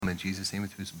in Jesus' name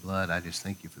and through his blood, I just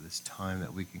thank you for this time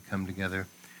that we can come together.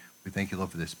 We thank you, Lord,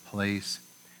 for this place.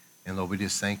 And Lord, we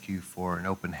just thank you for an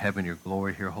open heaven, your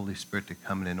glory here, Holy Spirit, to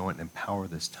come and anoint and empower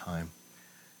this time.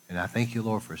 And I thank you,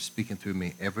 Lord, for speaking through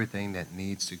me everything that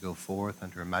needs to go forth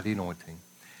under a mighty anointing.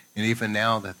 And even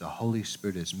now that the Holy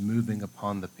Spirit is moving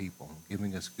upon the people,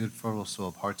 giving us good fertile soil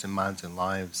of hearts and minds and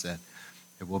lives that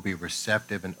it will be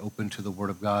receptive and open to the word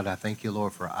of God. I thank you,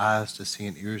 Lord, for eyes to see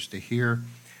and ears to hear.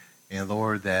 And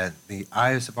Lord, that the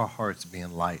eyes of our hearts be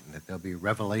enlightened, that there'll be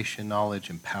revelation, knowledge,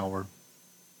 and power.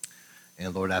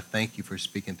 And Lord, I thank you for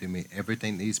speaking through me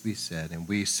everything that needs to be said. And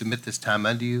we submit this time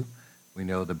unto you. We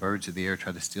know the birds of the air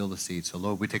try to steal the seed. So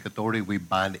Lord, we take authority. We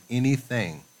bind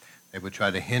anything that would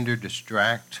try to hinder,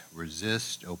 distract,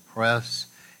 resist, oppress,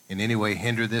 in any way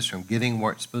hinder this from getting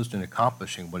where it's supposed to and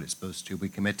accomplishing what it's supposed to. We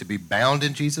commit to be bound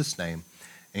in Jesus' name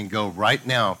and go right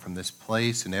now from this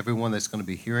place and everyone that's going to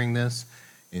be hearing this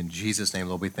in Jesus' name.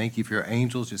 Lord, we thank you for your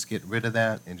angels. Just get rid of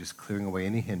that and just clearing away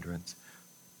any hindrance.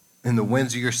 And the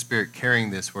winds of your spirit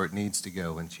carrying this where it needs to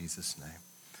go in Jesus' name.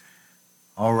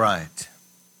 All right.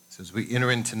 So as we enter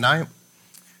in tonight,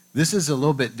 this is a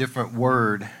little bit different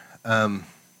word.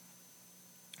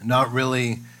 Not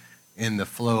really in the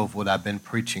flow of what I've been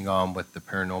preaching on with the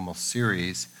paranormal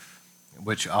series,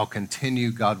 which I'll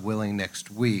continue, God willing,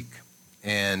 next week.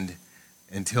 And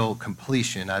until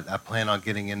completion, I plan on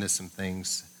getting into some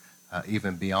things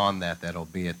even beyond that, that'll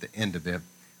be at the end of it,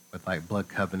 with like blood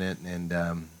covenant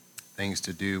and things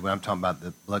to do. When I'm talking about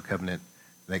the blood covenant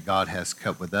that God has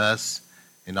cut with us,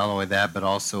 and not only that, but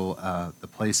also the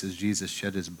places Jesus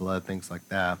shed his blood, things like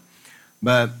that.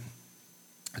 But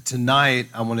tonight,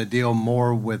 I want to deal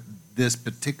more with this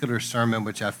particular sermon,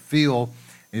 which I feel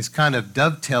is kind of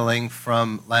dovetailing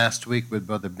from last week with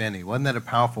Brother Benny. Wasn't that a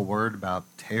powerful word about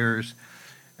tears?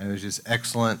 And it was just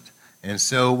excellent. And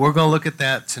so we're going to look at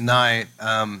that tonight.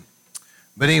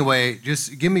 But anyway,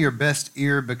 just give me your best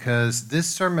ear, because this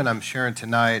sermon I'm sharing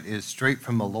tonight is straight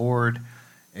from the Lord.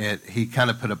 He kind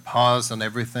of put a pause on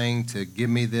everything to give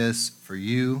me this for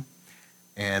you.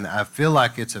 And I feel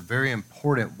like it's a very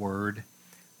important word.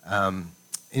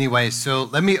 Anyway, so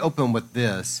let me open with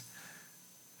this.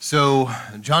 So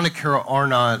John and Carol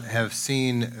Arnott have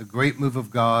seen a great move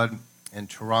of God in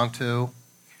Toronto.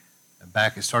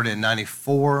 It started in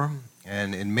 94,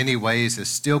 and in many ways is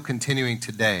still continuing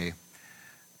today.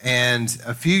 And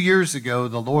a few years ago,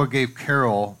 the Lord gave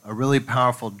Carol a really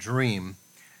powerful dream.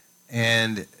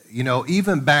 And, you know,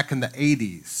 even back in the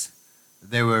 80s,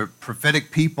 there were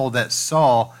prophetic people that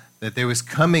saw that there was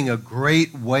coming a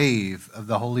great wave of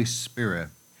the Holy Spirit.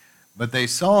 But they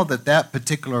saw that that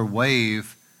particular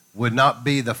wave would not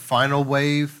be the final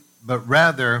wave, but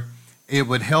rather it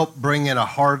would help bring in a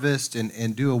harvest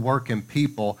and do a work in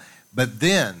people. But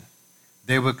then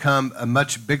there would come a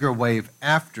much bigger wave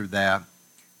after that,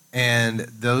 and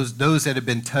those that had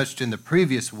been touched in the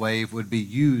previous wave would be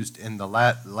used in the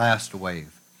last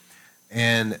wave.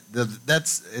 And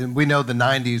and we know the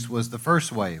 90s was the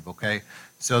first wave, okay?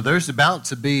 So there's about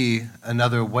to be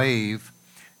another wave,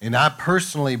 and I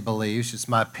personally believe, it's just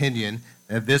my opinion,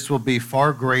 that this will be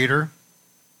far greater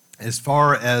as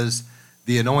far as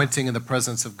the anointing and the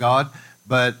presence of God.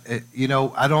 But,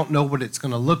 I don't know what it's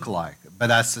going to look like, but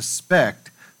I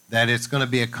suspect that it's going to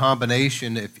be a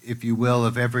combination, if you will,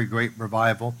 of every great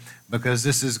revival, because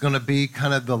this is going to be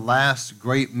kind of the last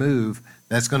great move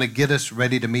that's going to get us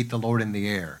ready to meet the Lord in the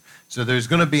air. So there's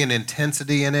going to be an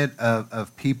intensity in it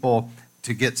of people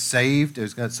to get saved.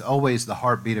 It's always the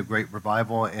heartbeat of great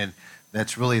revival, and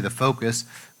that's really the focus.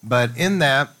 But in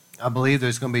that, I believe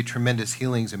there's going to be tremendous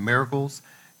healings and miracles.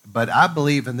 But I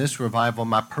believe in this revival,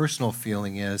 my personal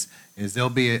feeling is there'll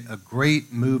be a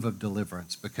great move of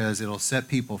deliverance, because it'll set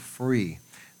people free.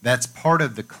 That's part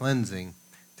of the cleansing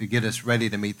to get us ready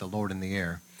to meet the Lord in the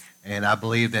air. And I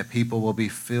believe that people will be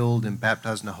filled and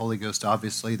baptized in the Holy Ghost.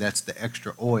 Obviously, that's the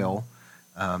extra oil,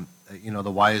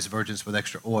 the wise virgins with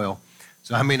extra oil.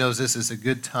 So how many knows this is a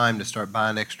good time to start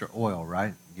buying extra oil,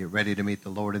 right? Get ready to meet the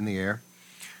Lord in the air.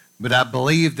 But I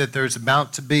believe that there's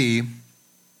about to be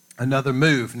another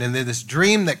move. And then this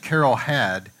dream that Carol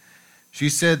had, she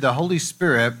said the Holy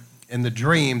Spirit in the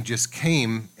dream just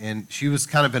came, and she was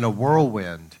kind of in a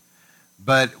whirlwind.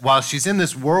 But while she's in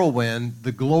this whirlwind,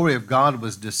 the glory of God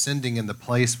was descending in the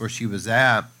place where she was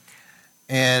at.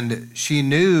 And she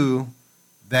knew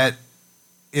that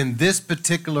in this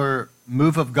particular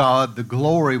move of God, the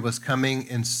glory was coming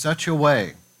in such a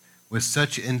way, with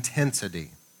such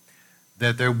intensity,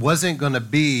 that there wasn't going to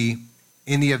be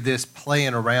any of this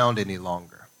playing around any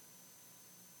longer.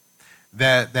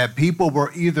 That people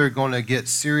were either going to get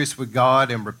serious with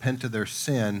God and repent of their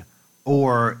sin,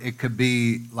 or it could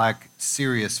be like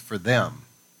serious for them.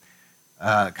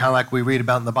 Kind of like we read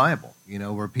about in the Bible,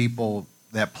 where people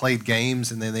that played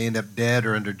games and then they end up dead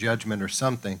or under judgment or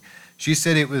something. She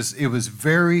said it was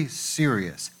very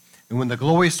serious. And when the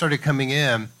glory started coming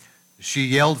in, she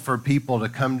yelled for people to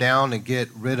come down and get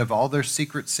rid of all their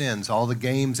secret sins, all the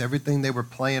games, everything they were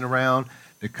playing around,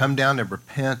 to come down and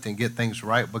repent and get things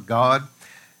right with God.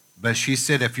 But she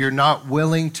said, if you're not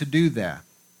willing to do that,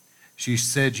 she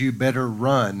said, you better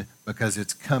run because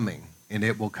it's coming and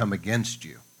it will come against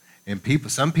you. And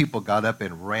some people got up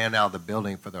and ran out of the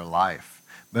building for their life.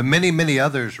 But many, many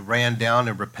others ran down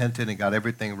and repented and got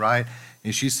everything right.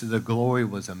 And she said the glory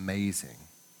was amazing.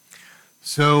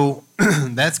 So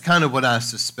that's kind of what I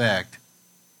suspect.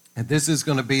 And this is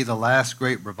going to be the last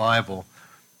great revival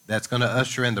that's going to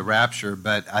usher in the rapture,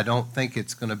 but I don't think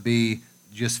it's going to be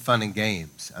just fun and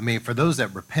games. I mean, for those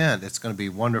that repent, it's going to be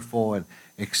wonderful and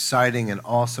exciting and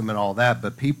awesome and all that,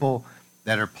 but people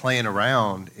that are playing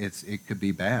around, it could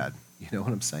be bad. You know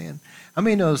what I'm saying? How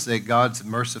many knows that God's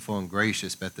merciful and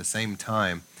gracious, but at the same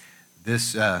time,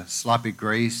 this sloppy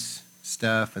grace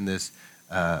stuff and this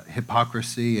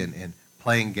hypocrisy and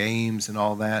playing games and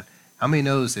all that, how many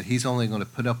knows that he's only going to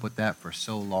put up with that for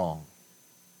so long?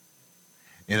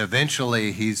 And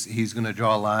eventually he's going to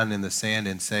draw a line in the sand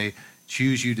and say,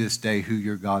 choose you this day who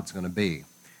your God's going to be.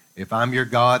 If I'm your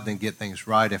God, then get things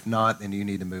right. If not, then you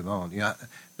need to move on.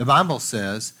 The Bible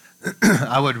says,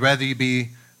 I would rather you be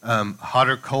hot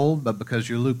or cold, but because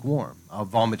you're lukewarm, I'll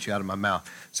vomit you out of my mouth.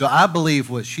 So I believe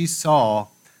what she saw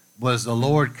was the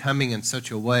Lord coming in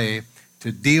such a way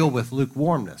to deal with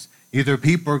lukewarmness. Either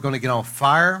people are going to get on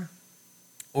fire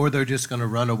or they're just going to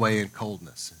run away in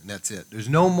coldness, and that's it. There's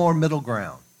no more middle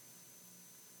ground.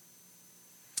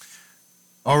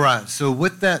 All right, so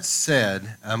with that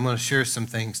said, I'm going to share some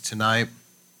things tonight.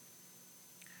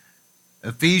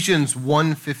 Ephesians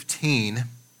 1:15,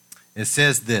 it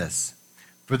says this,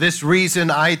 for this reason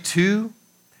I too,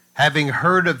 having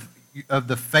heard of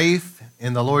the faith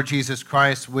in the Lord Jesus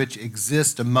Christ which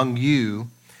exists among you,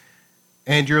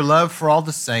 and your love for all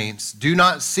the saints, do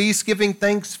not cease giving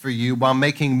thanks for you while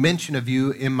making mention of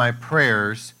you in my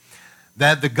prayers,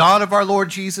 that the God of our Lord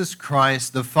Jesus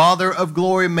Christ, the Father of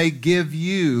glory, may give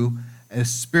you a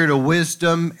spirit of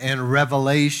wisdom and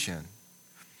revelation.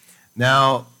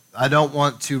 Now, I don't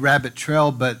want to rabbit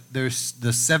trail, but there's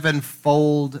the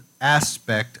sevenfold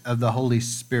aspect of the Holy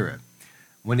Spirit.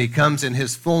 When he comes in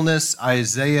his fullness,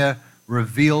 Isaiah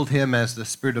revealed him as the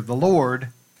Spirit of the Lord,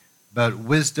 but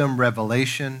wisdom,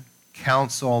 revelation,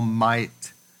 counsel,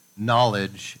 might,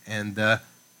 knowledge, and the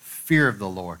fear of the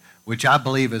Lord, which I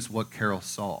believe is what Carol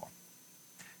saw.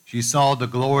 She saw the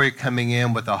glory coming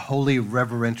in with a holy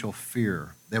reverential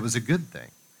fear. That was a good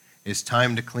thing. It's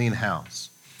time to clean house.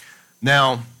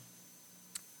 Now,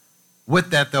 with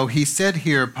that though, he said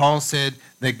here, Paul said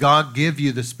that God give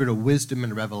you the spirit of wisdom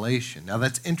and revelation. Now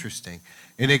that's interesting.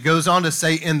 And it goes on to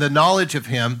say, in the knowledge of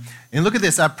him, and look at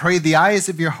this, I pray the eyes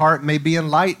of your heart may be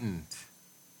enlightened.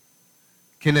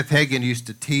 Kenneth Hagin used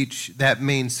to teach that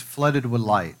means flooded with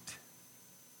light.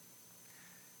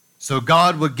 So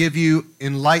God would give you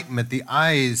enlightenment, the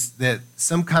eyes, that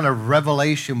some kind of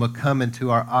revelation would come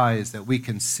into our eyes that we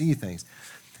can see things.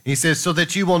 He says, so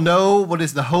that you will know what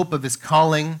is the hope of his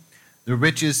calling, the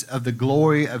riches of the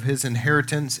glory of his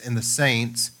inheritance in the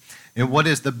saints, and what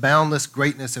is the boundless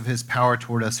greatness of his power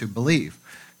toward us who believe.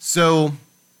 So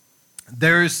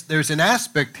there's an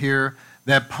aspect here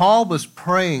that Paul was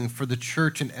praying for the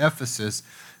church in Ephesus,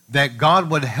 that God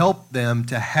would help them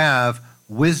to have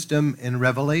wisdom and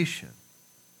revelation.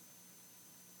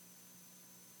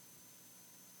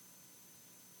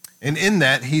 And in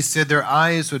that, he said their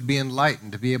eyes would be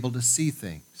enlightened to be able to see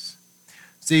things.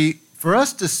 See, for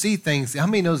us to see things, how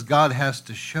many knows God has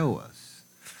to show us?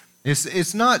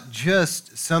 It's not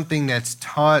just something that's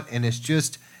taught and it's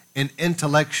just an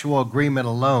intellectual agreement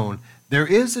alone. There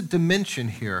is a dimension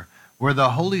here where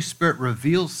the Holy Spirit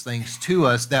reveals things to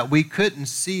us that we couldn't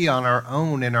see on our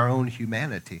own in our own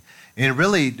humanity. And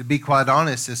really, to be quite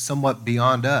honest, is somewhat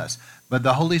beyond us. But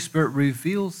the Holy Spirit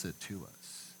reveals it to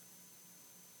us.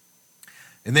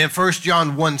 And then 1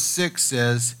 John 1:6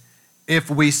 says, if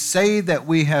we say that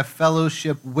we have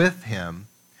fellowship with him,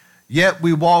 yet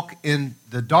we walk in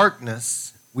the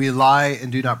darkness, we lie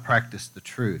and do not practice the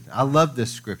truth. I love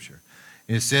this scripture.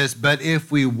 It says, but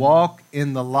if we walk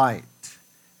in the light,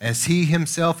 as he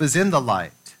himself is in the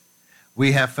light,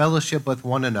 we have fellowship with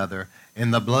one another,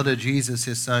 and the blood of Jesus,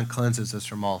 his son, cleanses us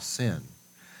from all sin.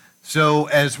 So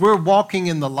as we're walking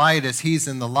in the light, as he's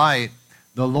in the light,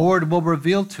 the Lord will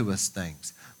reveal to us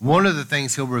things. One of the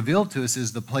things he'll reveal to us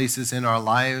is the places in our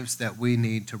lives that we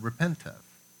need to repent of.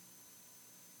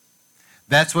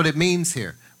 That's what it means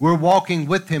here. We're walking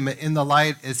with him in the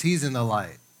light as he's in the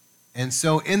light. And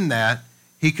so in that,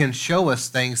 he can show us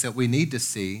things that we need to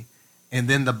see, and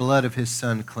then the blood of his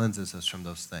son cleanses us from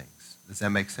those things. Does that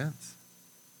make sense?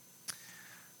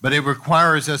 But it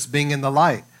requires us being in the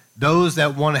light. Those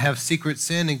that want to have secret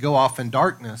sin and go off in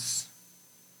darkness,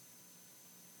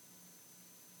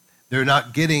 they're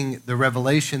not getting the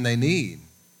revelation they need.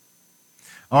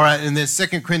 All right, and then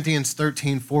 2 Corinthians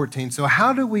 13:14. So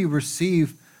how do we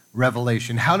receive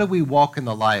revelation? How do we walk in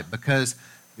the light? Because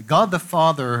God the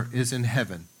Father is in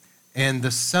heaven, and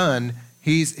the Son,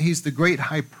 he's the great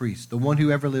high priest, the one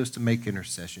who ever lives to make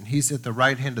intercession. He's at the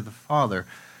right hand of the Father.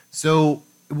 So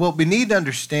what we need to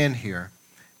understand here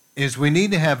is we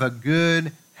need to have a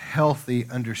good, healthy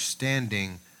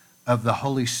understanding of the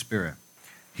Holy Spirit.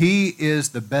 He is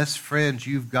the best friend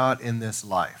you've got in this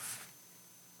life.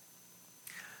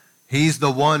 He's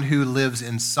the one who lives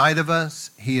inside of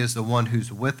us. He is the one who's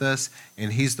with us,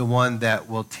 and he's the one that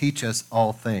will teach us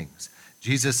all things.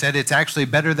 Jesus said, it's actually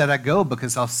better that I go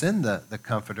because I'll send the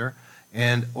comforter,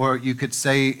 or you could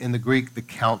say in the Greek, the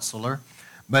counselor.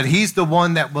 But he's the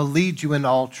one that will lead you in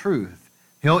all truth.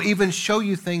 He'll even show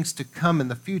you things to come in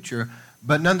the future,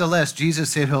 but nonetheless,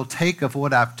 Jesus said he'll take of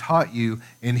what I've taught you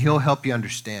and he'll help you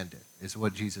understand it, is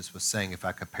what Jesus was saying, if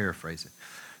I could paraphrase it.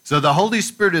 So the Holy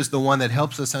Spirit is the one that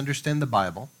helps us understand the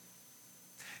Bible.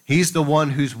 He's the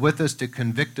one who's with us to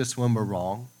convict us when we're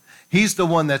wrong. He's the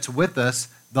one that's with us,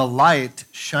 the light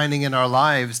shining in our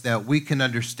lives, that we can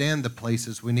understand the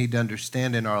places we need to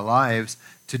understand in our lives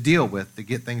to deal with, to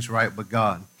get things right with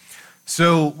God.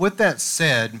 So with that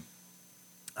said,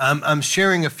 I'm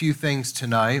sharing a few things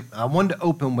tonight. I wanted to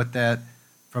open with that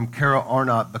from Carol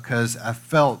Arnott because I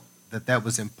felt that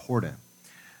was important.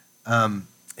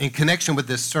 In connection with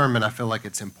this sermon, I feel like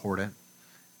it's important.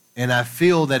 And I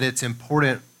feel that it's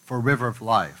important for River of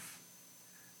Life.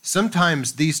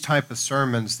 Sometimes these type of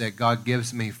sermons that God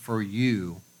gives me for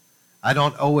you, I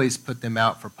don't always put them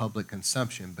out for public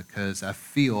consumption because I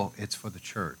feel it's for the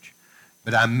church.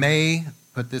 But I may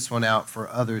put this one out for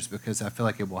others because I feel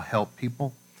like it will help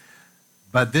people.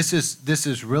 But this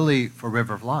is really for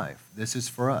River of Life. This is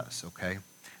for us, okay?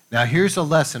 Now here's a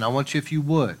lesson. I want you, if you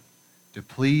would, to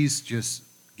please just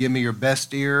give me your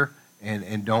best ear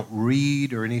and don't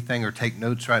read or anything or take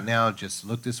notes right now. Just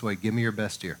look this way. Give me your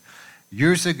best ear.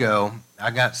 Years ago,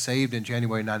 I got saved in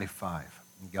January 95.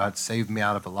 God saved me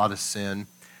out of a lot of sin.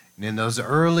 And in those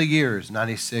early years,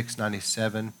 96,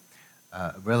 97,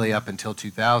 really up until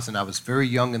 2000, I was very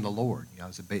young in the Lord. I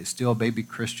was still a baby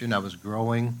Christian. I was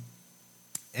growing.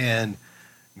 And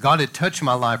God had touched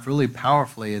my life really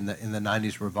powerfully in the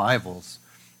 90s revivals.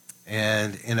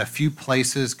 And in a few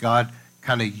places, God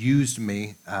kind of used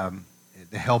me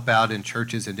to help out in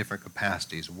churches in different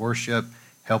capacities. Worship,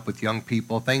 help with young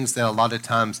people, things that a lot of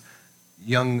times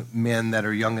young men that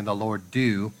are young in the Lord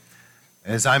do,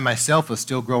 as I myself was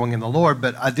still growing in the Lord.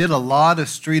 But I did a lot of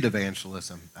street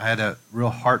evangelism. I had a real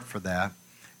heart for that,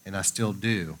 and I still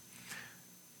do.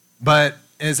 But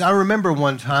as I remember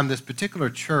one time, this particular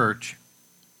church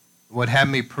would have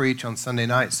me preach on Sunday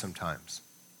nights sometimes.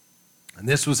 And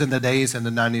this was in the days in the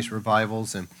 90s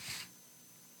revivals, and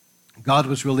God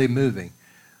was really moving.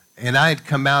 And I had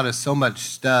come out of so much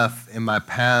stuff in my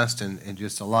past and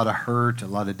just a lot of hurt, a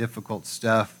lot of difficult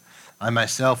stuff. I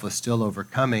myself was still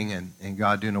overcoming and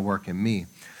God doing a work in me.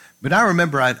 But I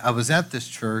remember I was at this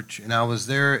church and I was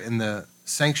there in the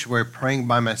sanctuary praying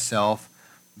by myself.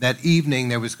 That evening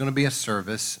there was going to be a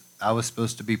service. I was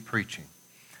supposed to be preaching.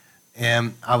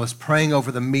 And I was praying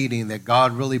over the meeting that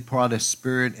God really pour out his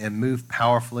spirit and move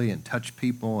powerfully and touch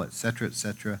people, et cetera, et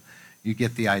cetera. You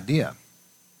get the idea.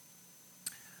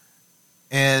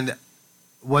 And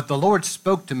what the Lord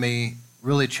spoke to me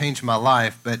really changed my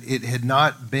life, but it had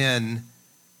not been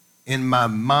in my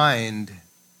mind.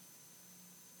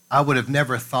 I would have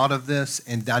never thought of this,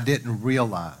 and I didn't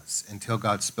realize until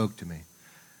God spoke to me.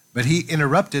 But he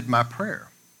interrupted my prayer.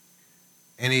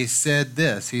 And he said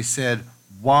this. He said,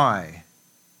 why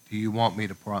do you want me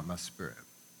to pour out my spirit?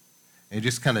 And it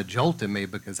just kind of jolted me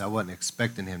because I wasn't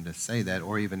expecting him to say that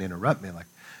or even interrupt me.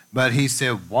 But he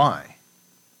said, why?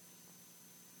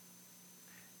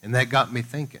 And that got me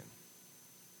thinking.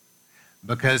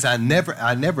 Because I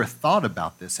never thought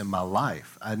about this in my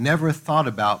life. I never thought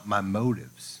about my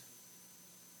motives.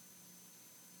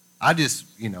 I just,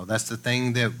 that's the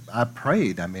thing that I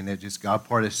prayed. I mean, it just God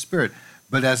poured his spirit.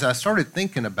 But as I started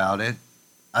thinking about it,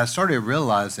 I started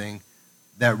realizing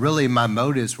that really my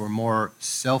motives were more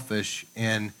selfish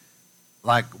and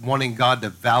like wanting God to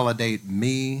validate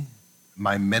me,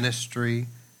 my ministry,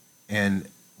 and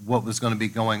what was going to be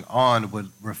going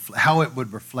on, how it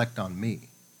would reflect on me.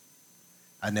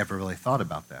 I never really thought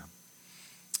about that.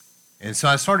 And so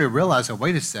I started realizing,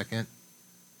 wait a second,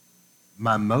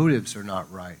 my motives are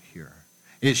not right here.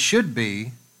 It should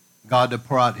be God to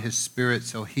pour out his Spirit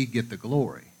so he'd get the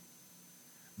glory.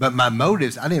 But my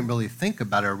motives, I didn't really think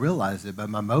about it or realize it, but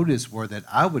my motives were that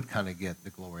I would kind of get the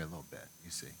glory a little bit,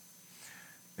 you see.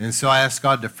 And so I asked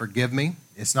God to forgive me.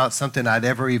 It's not something I'd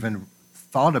ever even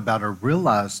thought about or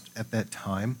realized at that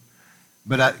time.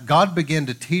 But God began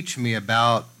to teach me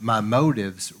about my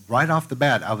motives right off the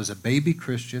bat. I was a baby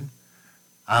Christian.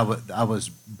 I was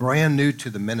brand new to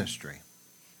the ministry.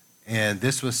 And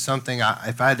this was something,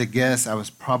 if I had to guess, I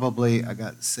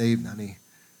got saved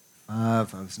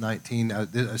 95, I was 19.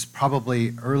 It was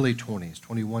probably early 20s,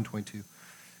 21, 22.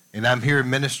 And I'm here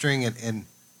ministering, and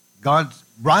God,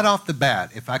 right off the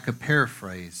bat, if I could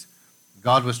paraphrase,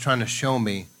 God was trying to show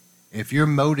me, if your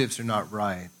motives are not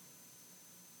right,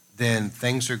 then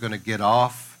things are going to get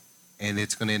off, and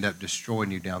it's going to end up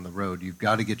destroying you down the road. You've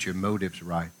got to get your motives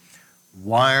right.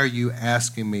 Why are you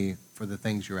asking me for the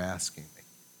things you're asking me?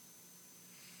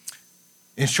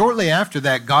 And shortly after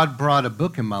that, God brought a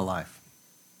book in my life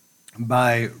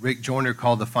by Rick Joyner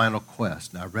called The Final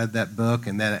Quest. And I read that book,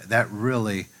 and that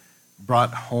really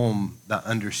brought home the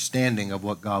understanding of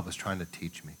what God was trying to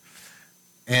teach me.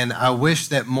 And I wish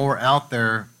that more out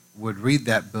there would read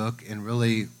that book and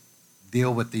really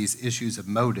deal with these issues of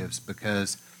motives,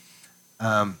 because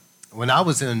when I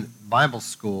was in Bible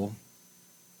school,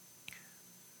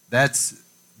 that's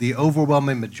the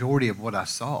overwhelming majority of what I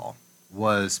saw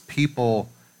was people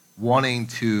wanting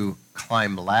to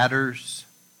climb ladders,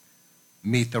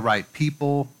 meet the right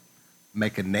people,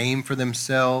 make a name for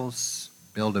themselves,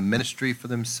 build a ministry for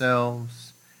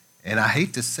themselves. And I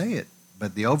hate to say it,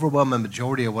 but the overwhelming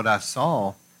majority of what I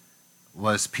saw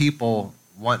was people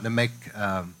wanting to make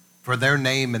for their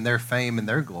name and their fame and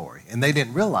their glory. And they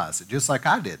didn't realize it, just like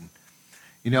I didn't.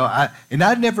 You know, I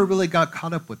never really got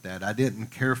caught up with that. I didn't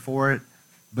care for it,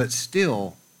 but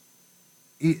still,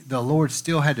 the Lord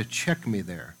still had to check me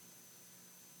there.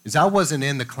 Because I wasn't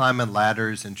into climbing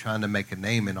ladders and trying to make a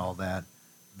name and all that,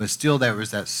 but still there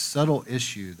was that subtle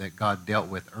issue that God dealt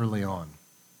with early on.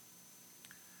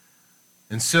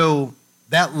 And so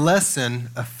that lesson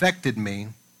affected me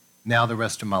now the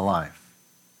rest of my life.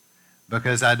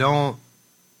 Because I don't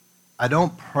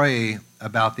pray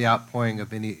about the outpouring of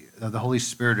the Holy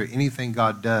Spirit or anything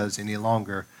God does any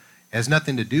longer. It has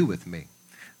nothing to do with me,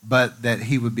 but that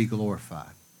he would be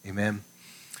glorified. Amen.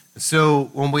 So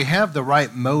when we have the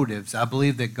right motives, I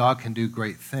believe that God can do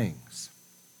great things.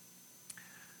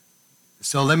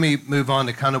 So let me move on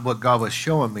to kind of what God was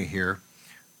showing me here.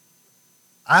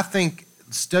 I think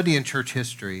studying church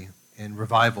history and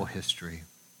revival history,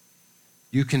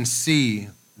 you can see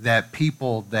that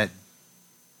people that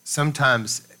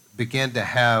sometimes began to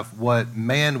have what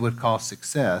man would call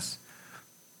success,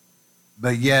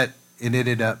 but yet it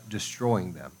ended up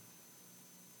destroying them.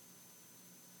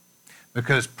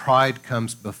 Because pride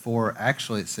comes before,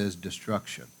 actually it says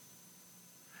destruction,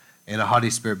 and a haughty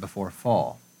spirit before a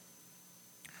fall.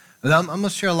 But I'm going to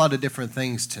share a lot of different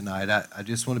things tonight. I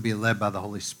just want to be led by the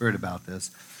Holy Spirit about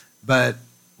this. But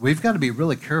we've got to be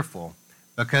really careful,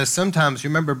 because sometimes, you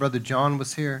remember Brother John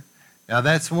was here? Now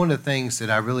that's one of the things that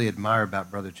I really admire about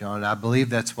Brother John. I believe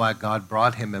that's why God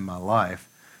brought him in my life,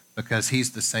 because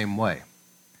he's the same way.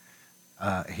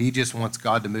 He just wants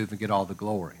God to move and get all the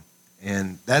glory.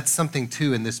 And that's something,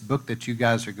 too, in this book that you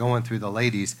guys are going through, the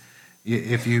ladies,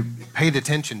 if you paid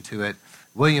attention to it,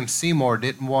 William Seymour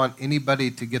didn't want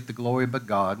anybody to get the glory but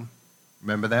God.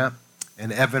 Remember that?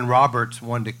 And Evan Roberts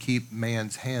wanted to keep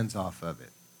man's hands off of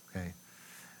it, okay?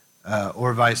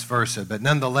 Or vice versa. But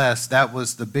nonetheless, that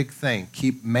was the big thing.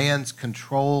 Keep man's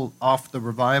control off the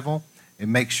revival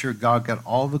and make sure God got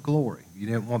all the glory. You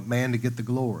didn't want man to get the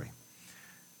glory.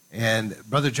 And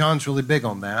Brother John's really big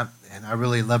on that, and I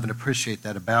really love and appreciate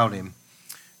that about him.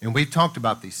 And we've talked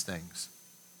about these things.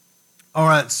 All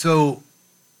right, so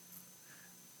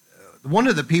one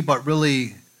of the people that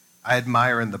really I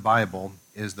admire in the Bible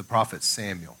is the prophet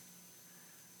Samuel.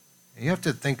 And you have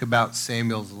to think about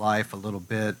Samuel's life a little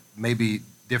bit, maybe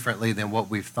differently than what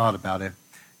we've thought about it.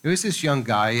 He was this young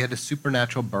guy. He had a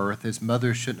supernatural birth. His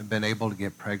mother shouldn't have been able to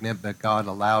get pregnant, but God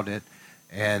allowed it.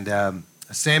 And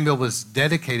Samuel was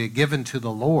dedicated, given to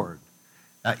the Lord.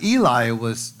 Now, Eli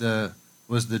was the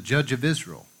judge of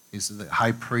Israel. He's the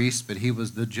high priest, but he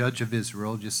was the judge of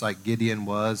Israel, just like Gideon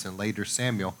was and later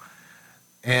Samuel.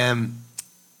 And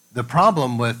the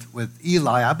problem with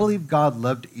Eli, I believe God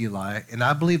loved Eli, and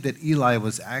I believe that Eli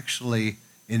was actually,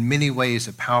 in many ways,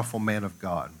 a powerful man of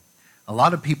God. A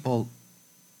lot of people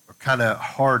are kind of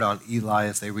hard on Eli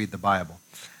as they read the Bible.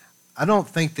 I don't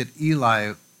think that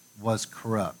Eli was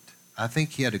corrupt. I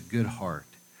think he had a good heart,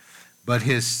 but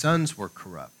his sons were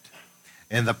corrupt.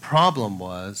 And the problem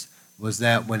was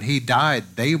that when he died,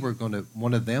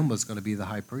 one of them was going to be the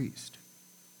high priest.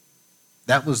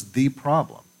 That was the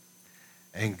problem.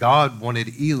 And God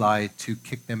wanted Eli to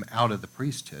kick them out of the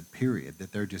priesthood, period,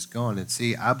 that they're just gone. And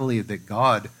see, I believe that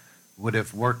God would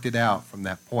have worked it out from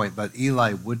that point, but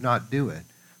Eli would not do it.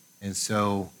 And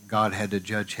so God had to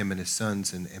judge him and his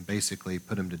sons and basically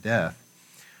put him to death.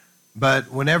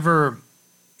 But whenever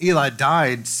Eli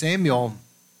died, Samuel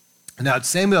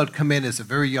had come in as a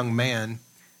very young man,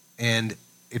 and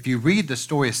if you read the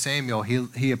story of Samuel,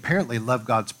 he apparently loved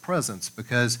God's presence,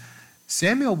 because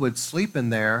Samuel would sleep in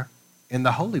there in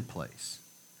the holy place,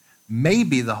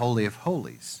 maybe the Holy of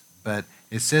Holies, but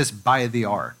it says by the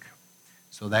ark.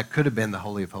 So that could have been the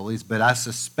Holy of Holies, but I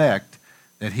suspect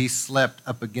that he slept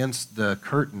up against the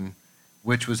curtain,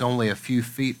 which was only a few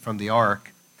feet from the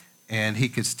ark, and he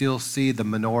could still see the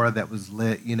menorah that was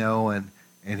lit,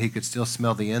 and he could still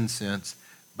smell the incense,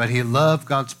 but he loved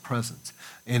God's presence.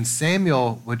 And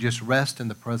Samuel would just rest in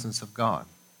the presence of God.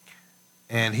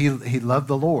 And he loved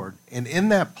the Lord. And in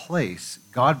that place,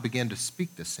 God began to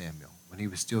speak to Samuel when he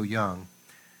was still young.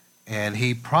 And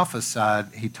he prophesied,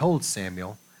 he told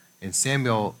Samuel, and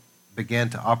Samuel began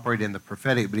to operate in the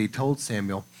prophetic, but he told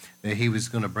Samuel that he was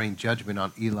going to bring judgment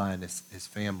on Eli and his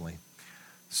family.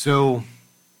 So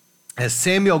as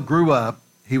Samuel grew up,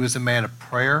 he was a man of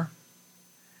prayer.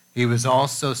 He was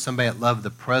also somebody that loved the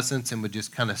presence and would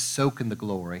just kind of soak in the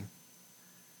glory.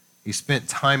 He spent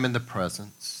time in the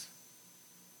presence.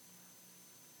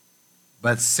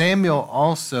 But Samuel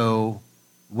also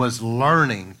was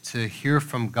learning to hear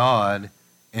from God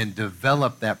and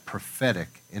develop that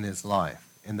prophetic in his life,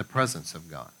 in the presence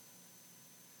of God.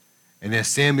 And as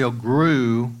Samuel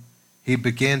grew, he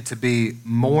began to be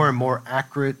more and more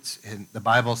accurate. And the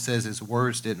Bible says his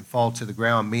words didn't fall to the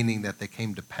ground, meaning that they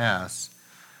came to pass.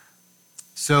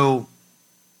 So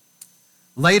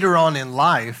later on in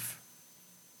life,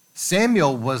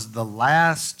 Samuel was the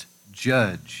last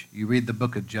judge. You read the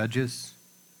book of Judges.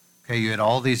 Okay, you had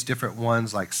all these different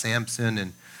ones like Samson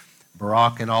and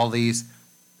Barak and all these,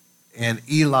 and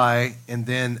Eli, and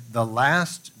then the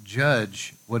last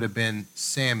judge would have been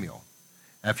Samuel.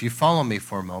 Now, if you follow me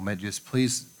for a moment, just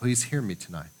please hear me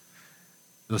tonight.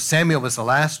 So Samuel was the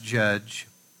last judge.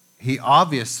 He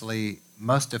obviously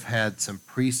must have had some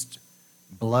priest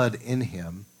blood in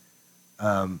him.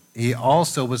 He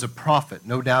also was a prophet,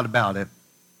 no doubt about it.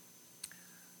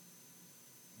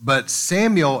 But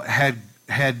Samuel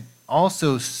had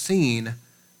also seen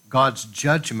God's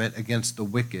judgment against the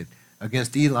wicked,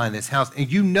 against Eli and his house. And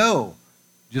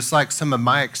just like some of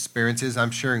my experiences,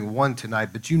 I'm sharing one tonight,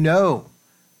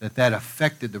 but that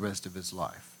affected the rest of his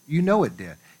life. It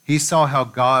did. He saw how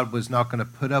God was not going to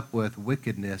put up with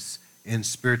wickedness in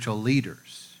spiritual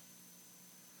leaders.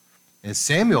 And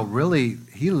Samuel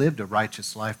he lived a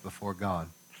righteous life before God.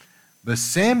 But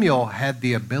Samuel had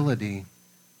the ability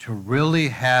to really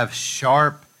have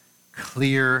sharp,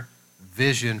 clear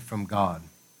vision from God.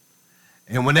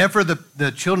 And whenever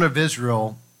the children of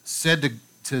Israel said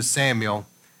to Samuel,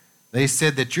 they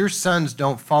said that your sons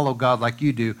don't follow God like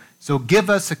you do, so give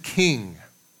us a king.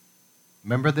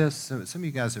 Remember this? Some of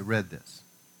you guys have read this.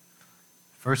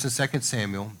 1st and 2nd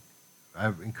Samuel. I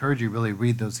encourage you to really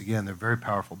read those again. They're very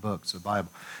powerful books of the Bible.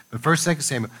 But 1st, 2nd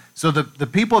Samuel. So the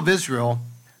people of Israel,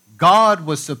 God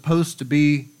was supposed to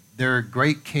be their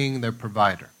great king, their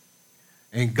provider.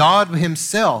 And God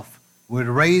himself would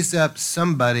raise up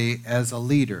somebody as a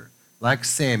leader, like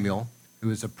Samuel, who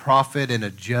is a prophet and a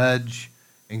judge,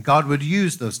 and God would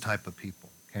use those type of people,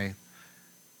 okay?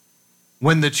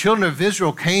 When the children of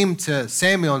Israel came to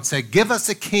Samuel and said, give us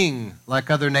a king like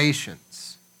other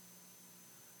nations,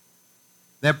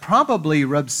 that probably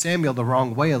rubbed Samuel the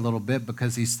wrong way a little bit,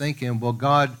 because he's thinking, well,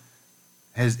 God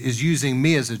is using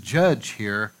me as a judge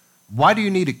here. Why do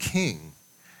you need a king?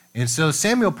 And so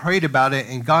Samuel prayed about it,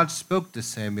 and God spoke to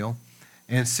Samuel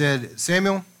and said,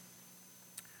 Samuel,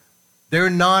 they're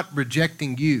not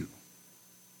rejecting you.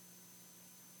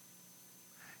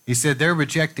 He said, they're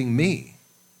rejecting me.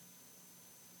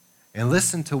 And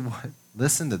listen to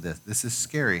this. This is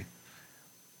scary.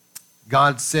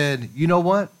 God said, you know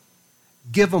what?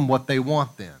 Give them what they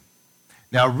want then.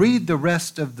 Now read the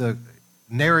rest of the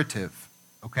narrative,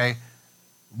 okay?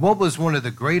 What was one of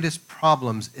the greatest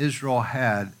problems Israel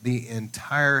had the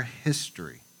entire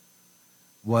history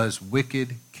was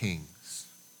wicked kings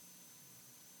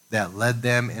that led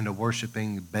them into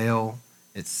worshiping Baal,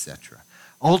 etc.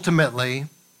 Ultimately,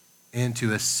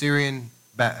 into Assyrian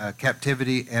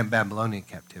captivity and Babylonian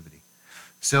captivity.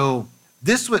 So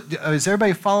Is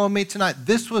everybody following me tonight?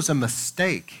 This was a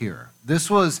mistake here. This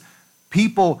was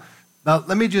people, now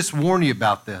let me just warn you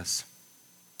about this.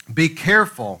 Be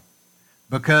careful,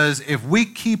 because if we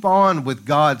keep on with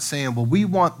God saying, well, we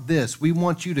want this, we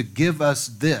want you to give us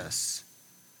this,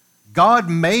 God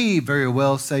may very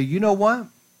well say, you know what?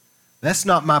 That's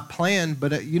not my plan,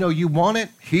 but you want it?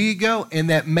 Here you go. And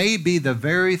that may be the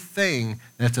very thing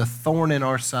that's a thorn in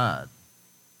our side.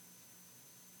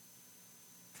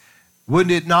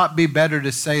 Wouldn't it not be better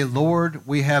to say, Lord,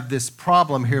 we have this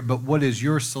problem here, but what is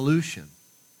your solution?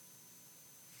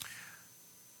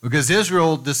 Because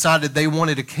Israel decided they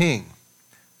wanted a king.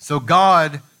 So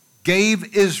God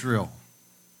gave Israel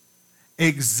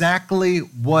exactly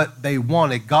what they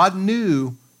wanted. God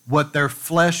knew what their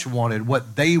flesh wanted,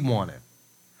 what they wanted.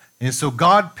 And so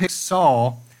God picked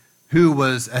Saul, who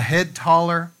was a head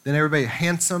taller than everybody,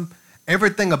 handsome.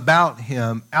 Everything about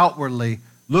him outwardly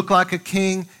looked like a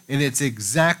king, and it's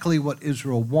exactly what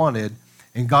Israel wanted.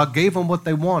 And God gave them what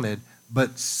they wanted,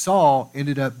 but Saul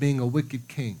ended up being a wicked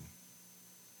king.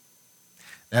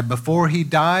 That before he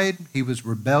died, he was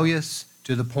rebellious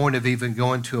to the point of even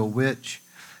going to a witch,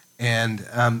 and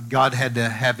God had to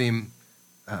have him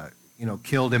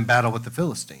killed in battle with the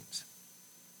Philistines.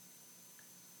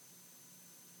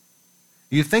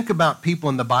 You think about people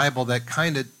in the Bible that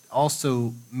kind of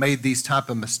also made these type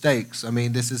of mistakes. I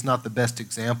mean, this is not the best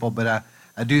example, but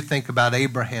I do think about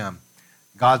Abraham.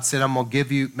 God said, I'm going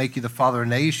to make you the father of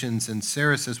nations. And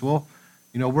Sarah says, well,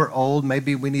 we're old.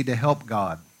 Maybe we need to help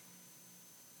God.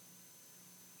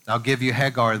 I'll give you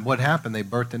Hagar. And what happened? They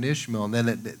birthed an Ishmael. And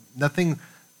then nothing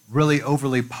really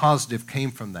overly positive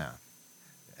came from that.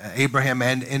 Abraham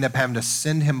ended up having to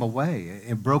send him away.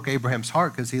 It broke Abraham's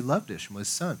heart because he loved Ishmael, his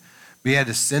son. But he had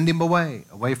to send him away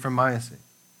from Isaac.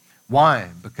 Why?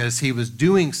 Because he was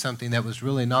doing something that was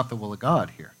really not the will of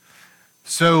God here.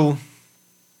 So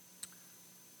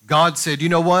God said, you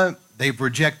know what? They've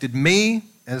rejected me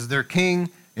as their king,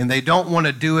 and they don't want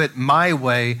to do it my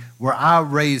way, where I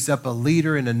raise up a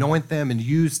leader and anoint them and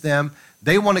use them.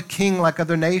 They want a king like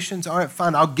other nations. All right,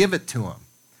 fine, I'll give it to them.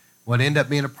 What ended up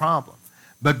being a problem.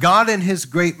 But God, in his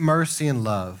great mercy and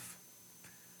love,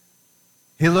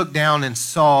 he looked down and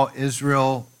saw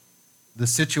Israel, the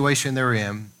situation they're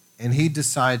in, and he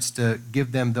decides to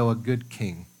give them, though, a good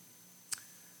king.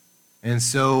 And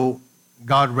so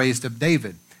God raised up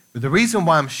David. But the reason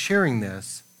why I'm sharing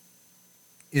this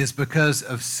is because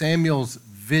of Samuel's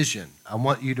vision. I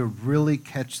want you to really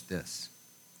catch this.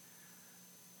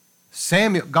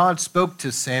 God spoke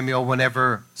to Samuel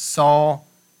whenever Saul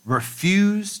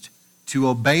refused to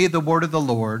obey the word of the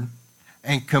Lord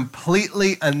and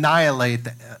completely annihilate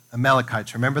the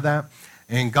Amalekites. Remember that?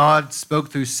 And God spoke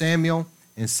through Samuel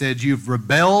and said, you've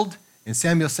rebelled. And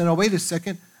Samuel said, oh, wait a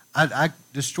second. I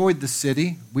destroyed the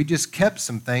city. We just kept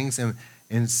some things.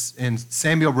 And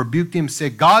Samuel rebuked him and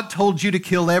said, God told you to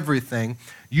kill everything.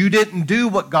 You didn't do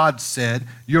what God said.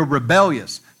 You're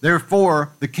rebellious.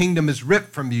 Therefore, the kingdom is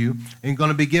ripped from you and going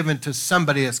to be given to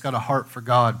somebody that's got a heart for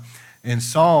God. And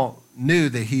Saul knew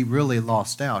that he really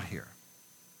lost out here.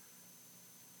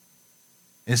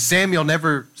 And Samuel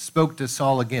never spoke to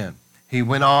Saul again. He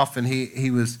went off and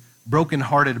he was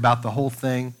brokenhearted about the whole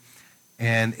thing.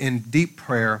 And in deep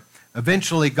prayer,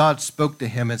 eventually God spoke to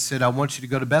him and said, I want you to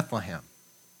go to Bethlehem.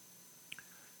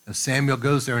 And Samuel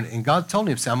goes there, and God told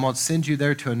him, I'm going to send you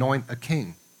there to anoint a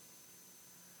king.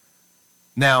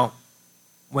 Now,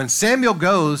 when Samuel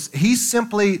goes, he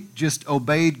simply just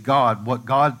obeyed God. What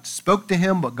God spoke to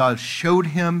him, what God showed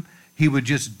him, he would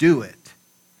just do it.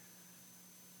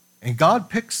 And God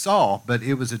picked Saul, but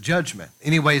it was a judgment.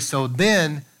 Anyway, so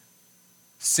then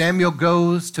Samuel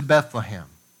goes to Bethlehem.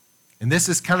 And this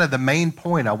is kind of the main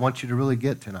point I want you to really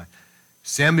get tonight.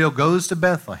 Samuel goes to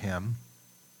Bethlehem,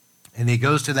 and he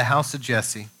goes to the house of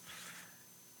Jesse,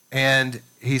 and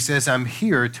he says, I'm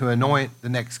here to anoint the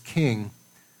next king,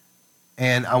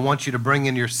 and I want you to bring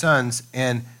in your sons.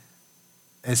 And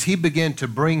as he began to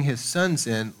bring his sons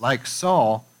in, like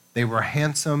Saul, they were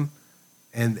handsome,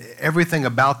 and everything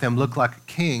about them looked like a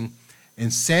king.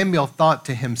 And Samuel thought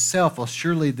to himself, well,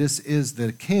 surely this is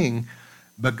the king,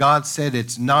 but God said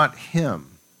it's not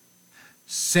him.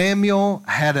 Samuel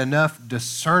had enough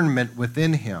discernment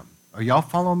within him. Are y'all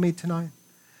following me tonight?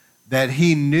 That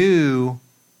he knew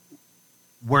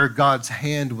where God's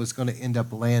hand was going to end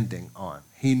up landing on.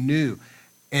 He knew.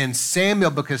 And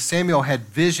Samuel, because Samuel had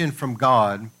vision from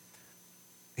God,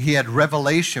 he had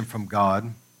revelation from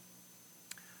God.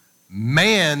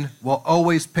 Man will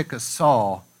always pick a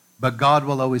Saul, but God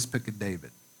will always pick a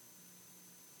David.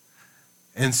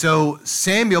 And so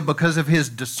Samuel, because of his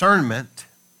discernment,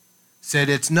 said,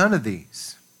 it's none of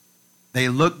these. They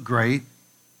look great.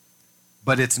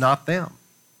 but it's not them.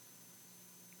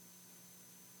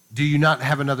 Do you not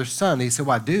have another son? He said,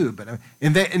 well, I do.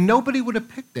 And nobody would have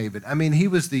picked David. I mean, he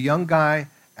was the young guy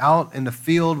out in the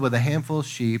field with a handful of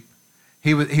sheep.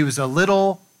 He was a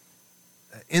little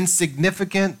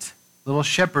insignificant little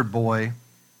shepherd boy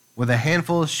with a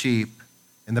handful of sheep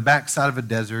in the backside of a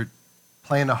desert,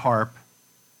 playing a harp,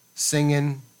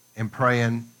 singing and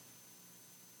praying.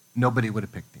 Nobody would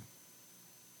have picked him.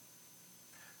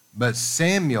 But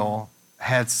Samuel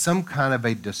had some kind of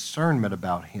a discernment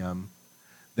about him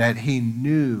that he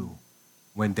knew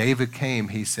when David came,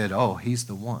 he said, oh, he's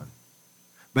the one.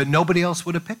 But nobody else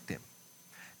would have picked him.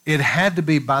 It had to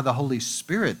be by the Holy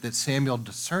Spirit that Samuel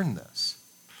discerned this.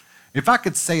 If I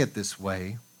could say it this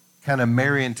way, kind of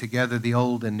marrying together the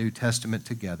Old and New Testament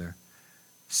together,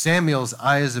 Samuel's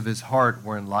eyes of his heart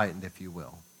were enlightened, if you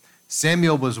will.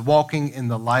 Samuel was walking in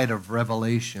the light of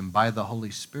revelation by the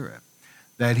Holy Spirit,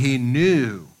 that he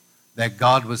knew that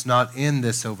God was not in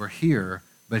this over here,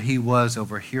 but he was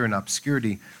over here in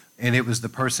obscurity, and it was the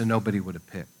person nobody would have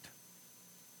picked.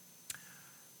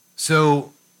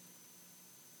 So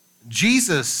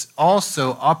Jesus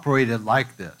also operated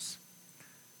like this.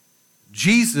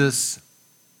 Jesus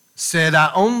said,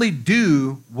 I only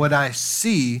do what I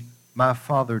see my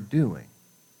Father doing.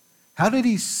 How did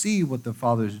he see what the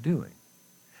Father's doing?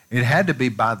 It had to be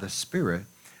by the Spirit.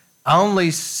 I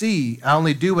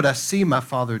only do what I see my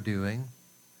Father doing.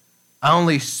 I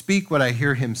only speak what I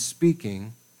hear him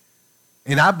speaking.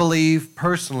 And I believe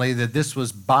personally that this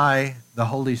was by the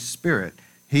Holy Spirit.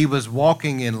 He was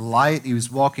walking in light. He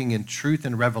was walking in truth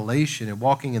and revelation and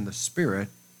walking in the Spirit.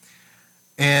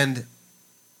 And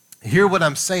hear what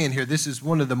I'm saying here. This is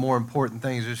one of the more important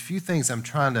things. There's a few things I'm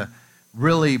trying to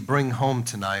really bring home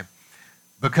tonight.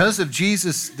 Because of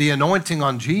Jesus, the anointing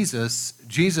on Jesus,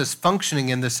 Jesus functioning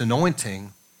in this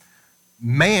anointing,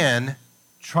 man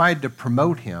tried to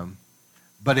promote him,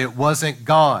 but it wasn't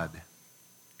God.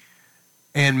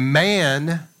 And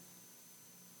man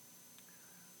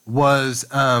was,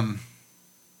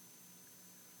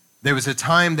 there was a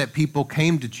time that people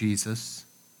came to Jesus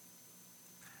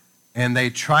and they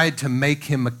tried to make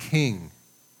him a king,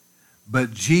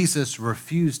 but Jesus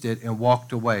refused it and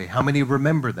walked away. How many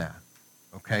remember that?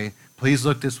 Okay, please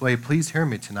look this way. Please hear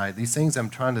me tonight. These things I'm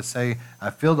trying to say, I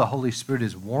feel the Holy Spirit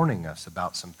is warning us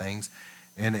about some things,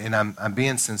 and I'm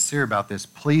being sincere about this.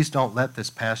 Please don't let this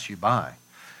pass you by.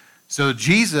 So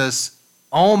Jesus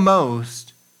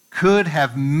almost could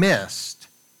have missed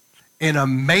in a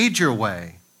major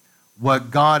way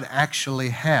what God actually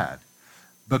had,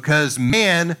 because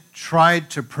man tried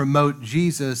to promote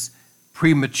Jesus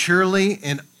prematurely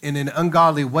and in an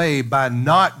ungodly way by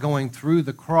not going through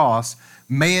the cross.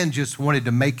 Man just wanted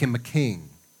to make him a king.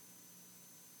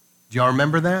 Do y'all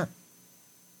remember that?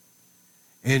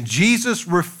 And Jesus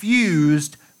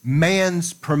refused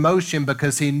man's promotion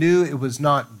because he knew it was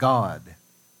not God.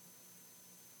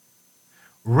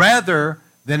 Rather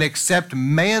than accept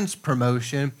man's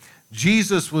promotion,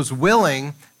 Jesus was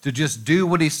willing to just do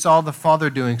what he saw the Father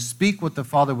doing, speak what the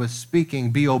Father was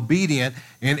speaking, be obedient,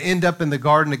 and end up in the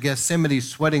Garden of Gethsemane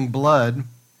sweating blood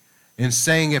and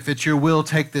saying, if it's your will,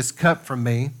 take this cup from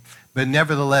me, but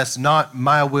nevertheless, not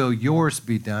my will, yours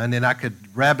be done. And I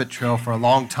could rabbit trail for a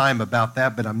long time about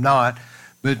that, but I'm not.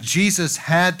 But Jesus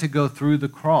had to go through the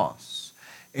cross,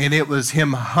 and it was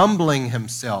him humbling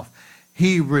himself.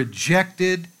 He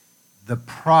rejected the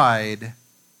pride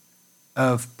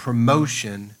of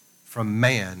promotion from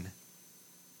man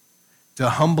to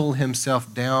humble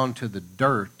himself down to the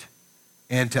dirt.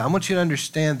 And I want you to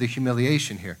understand the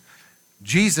humiliation here.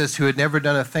 Jesus, who had never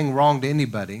done a thing wrong to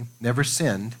anybody, never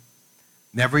sinned,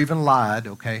 never even lied,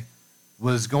 okay,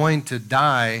 was going to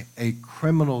die a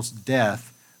criminal's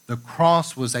death. The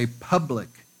cross was a public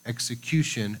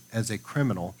execution as a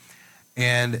criminal,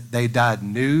 and they died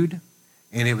nude,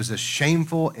 and it was a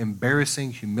shameful,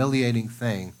 embarrassing, humiliating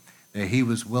thing that he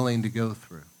was willing to go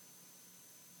through.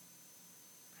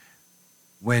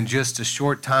 When just a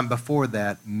short time before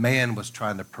that, man was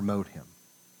trying to promote him.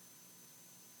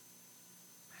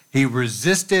 He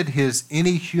resisted his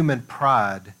any human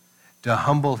pride to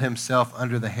humble himself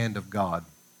under the hand of God.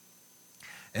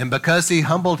 And because he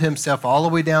humbled himself all the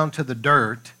way down to the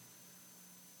dirt,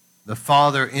 the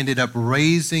Father ended up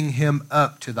raising him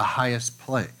up to the highest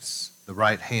place, the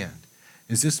right hand.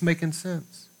 Is this making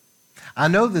sense? I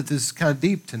know that this is kind of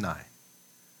deep tonight,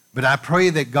 but I pray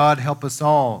that God help us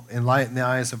all enlighten the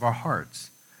eyes of our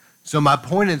hearts. So my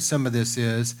point in some of this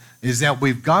is that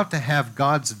we've got to have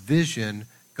God's vision,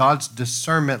 God's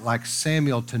discernment like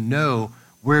Samuel to know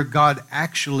where God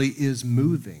actually is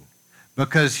moving.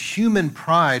 Because human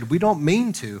pride, we don't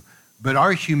mean to, but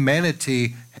our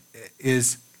humanity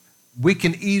is we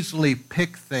can easily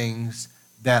pick things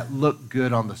that look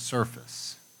good on the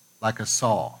surface, like a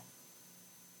Saul.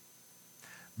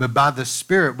 But by the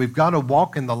Spirit, we've got to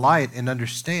walk in the light and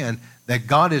understand that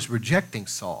God is rejecting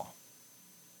Saul.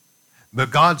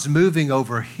 But God's moving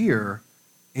over here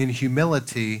in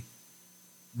humility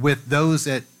with those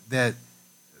that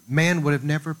man would have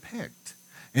never picked.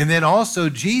 And then also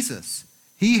Jesus,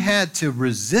 he had to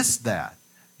resist that.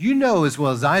 You know as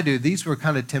well as I do, these were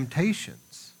kind of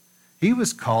temptations. He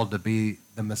was called to be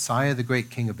the Messiah, the great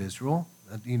King of Israel,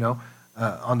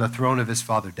 on the throne of his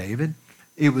father David.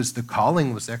 It was the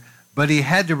calling was there, but he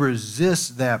had to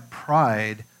resist that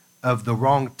pride of the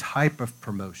wrong type of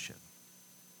promotion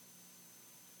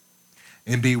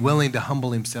and be willing to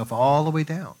humble himself all the way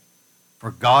down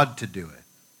for God to do it.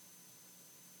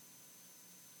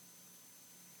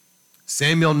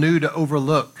 Samuel knew to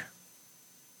overlook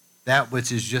that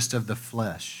which is just of the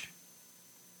flesh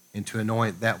and to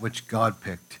anoint that which God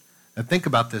picked. Now think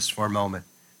about this for a moment.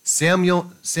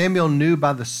 Samuel knew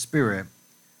by the Spirit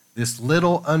this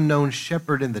little unknown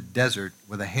shepherd in the desert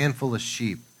with a handful of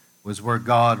sheep was where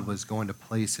God was going to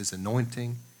place his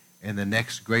anointing and the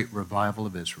next great revival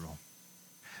of Israel.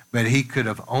 But he could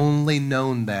have only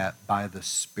known that by the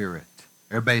Spirit.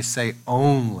 Everybody say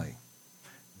only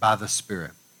by the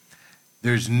Spirit.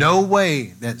 There's no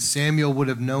way that Samuel would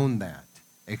have known that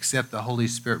except the Holy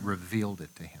Spirit revealed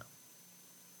it to him.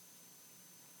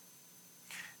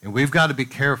 And we've got to be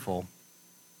careful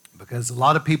because a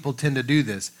lot of people tend to do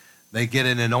this. They get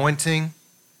an anointing.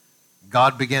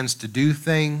 God begins to do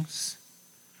things.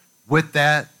 With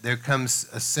that, there comes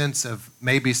a sense of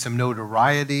maybe some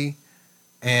notoriety.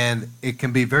 And it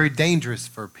can be very dangerous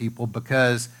for people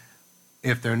because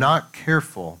if they're not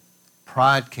careful,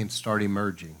 pride can start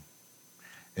emerging.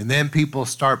 And then people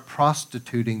start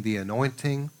prostituting the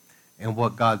anointing and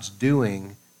what God's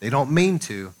doing. They don't mean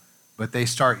to, but they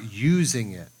start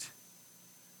using it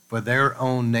for their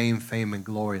own name, fame, and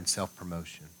glory and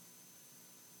self-promotion.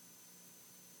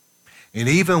 And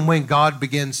even when God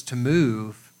begins to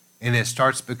move and it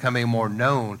starts becoming more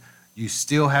known, you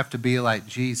still have to be like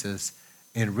Jesus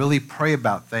and really pray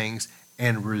about things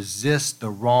and resist the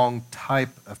wrong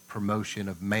type of promotion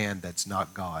of man that's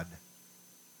not God.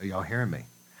 Are y'all hearing me?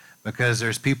 Because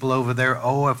there's people over there,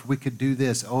 oh, if we could do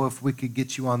this, oh, if we could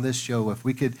get you on this show, if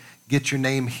we could get your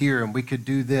name here and we could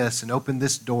do this and open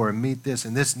this door and meet this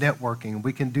and this networking and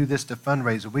we can do this to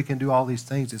fundraise and we can do all these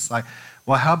things. It's like,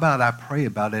 well, how about I pray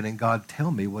about it and God tell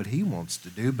me what he wants to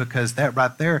do, because that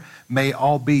right there may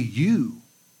all be you.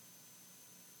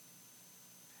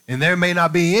 And there may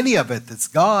not be any of it that's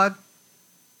God.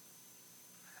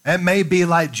 It may be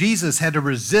like Jesus had to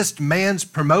resist man's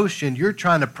promotion. You're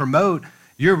trying to promote.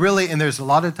 You're really, and there's a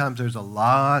lot of times there's a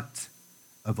lot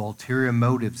of ulterior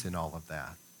motives in all of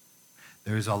that.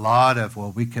 There's a lot of,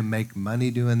 well, we can make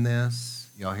money doing this.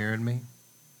 Y'all hearing me?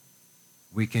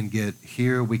 We can get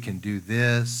here, we can do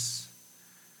this.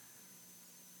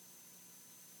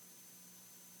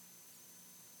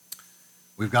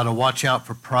 We've got to watch out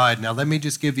for pride. Now, let me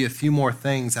just give you a few more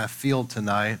things I feel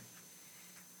tonight.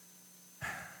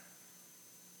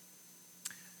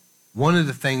 One of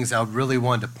the things I really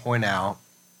wanted to point out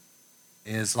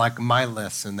is like my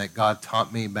lesson that God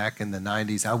taught me back in the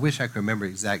 90s. I wish I could remember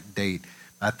the exact date.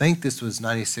 I think this was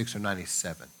 96 or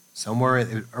 97,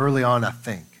 somewhere early on, I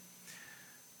think.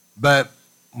 But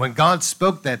when God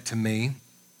spoke that to me,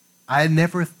 I had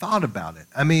never thought about it.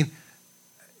 I mean,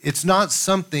 it's not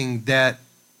something that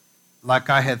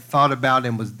like I had thought about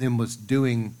and was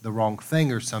doing the wrong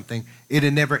thing or something. It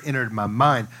had never entered my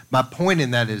mind. My point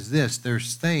in that is this: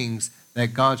 there's things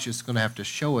that God's just going to have to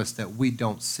show us that we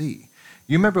don't see.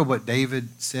 You remember what David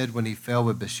said when he fell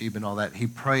with Bathsheba and all that? He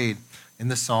prayed in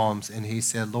the Psalms and he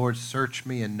said, Lord, search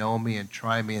me and know me and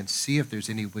try me and see if there's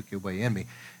any wicked way in me.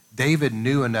 David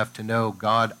knew enough to know,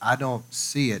 God, I don't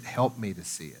see it. Help me to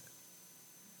see it.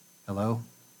 Hello?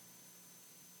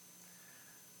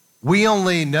 We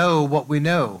only know what we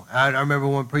know. I remember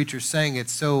one preacher saying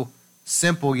it's so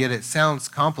simple, yet it sounds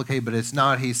complicated, but it's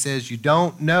not. He says, you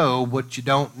don't know what you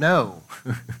don't know.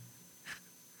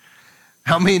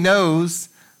 How many knows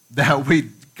that we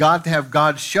got to have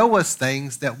God show us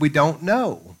things that we don't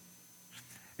know?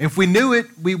 If we knew it,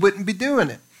 we wouldn't be doing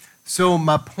it. So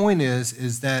my point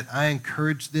is that I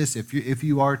encourage this. If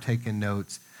you are taking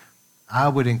notes, I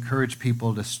would encourage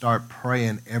people to start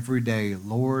praying every day,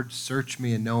 Lord, search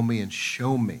me and know me and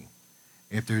show me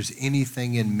if there's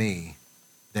anything in me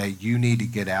that you need to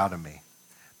get out of me.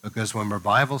 Because when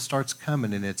revival starts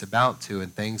coming, and it's about to,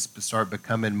 and things start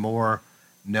becoming more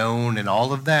known and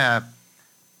all of that,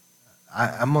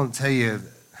 I'm going to tell you,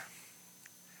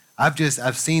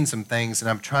 I've seen some things, and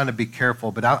I'm trying to be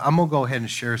careful, but I'm going to go ahead and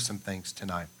share some things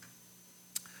tonight.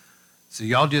 So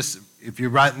y'all just, if you're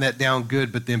writing that down,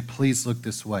 good, but then please look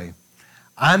this way.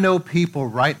 I know people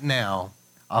right now,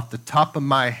 off the top of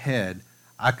my head,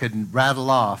 I could rattle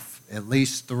off at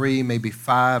least 3, maybe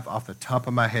 5 off the top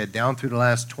of my head, down through the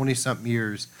last 20-something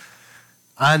years.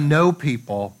 I know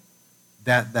people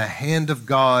that the hand of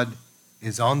God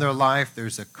is on their life.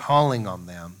 There's a calling on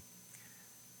them,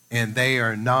 and they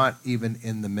are not even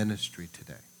in the ministry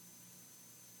today.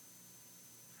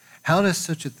 How does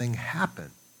such a thing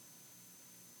happen?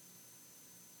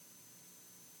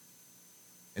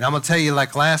 And I'm going to tell you,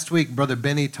 like last week, Brother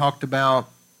Benny talked about,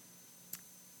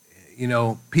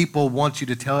 people want you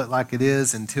to tell it like it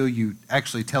is until you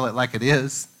actually tell it like it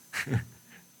is.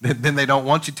 Then they don't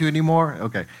want you to anymore?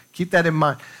 Okay, keep that in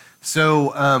mind.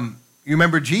 So you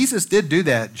remember Jesus did do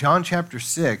that. John chapter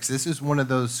 6, this is one of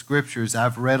those scriptures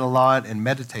I've read a lot and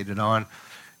meditated on.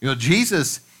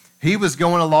 Jesus, he was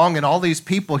going along, and all these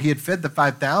people, he had fed the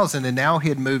 5,000, and now he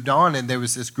had moved on, and there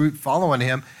was this group following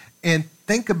him. And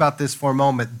think about this for a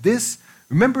moment.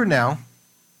 Remember now,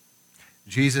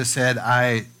 Jesus said,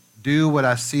 I do what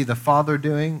I see the Father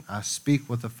doing. I speak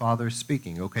what the Father is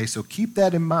speaking. Okay, so keep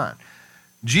that in mind.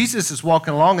 Jesus is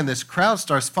walking along, and this crowd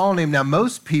starts following him. Now,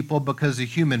 most people, because of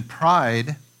human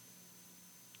pride,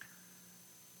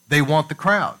 they want the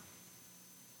crowd.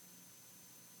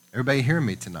 Everybody hearing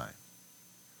me tonight?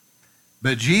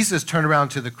 But Jesus turned around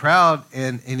to the crowd,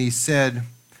 and he said,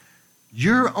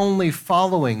 you're only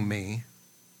following me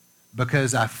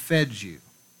because I fed you.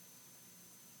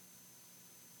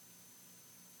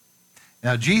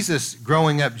 Now, Jesus,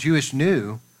 growing up Jewish,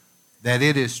 knew that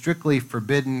it is strictly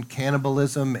forbidden.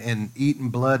 Cannibalism and eating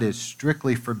blood is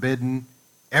strictly forbidden.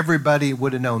 Everybody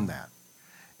would have known that.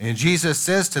 And Jesus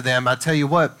says to them, I tell you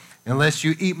what, unless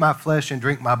you eat my flesh and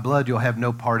drink my blood, you'll have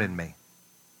no part in me.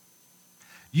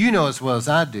 You know as well as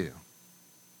I do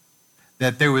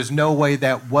that there was no way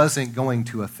that wasn't going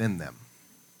to offend them.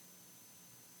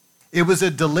 It was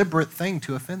a deliberate thing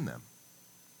to offend them.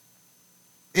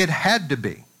 It had to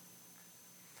be.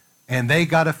 And they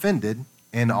got offended,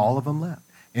 and all of them left.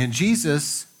 And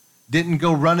Jesus didn't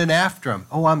go running after them.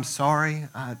 Oh, I'm sorry.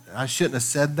 I shouldn't have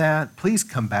said that. Please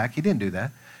come back. He didn't do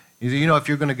that. He said, if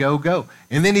you're going to go, go.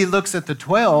 And then he looks at the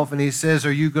 12, and he says,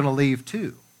 are you going to leave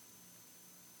too?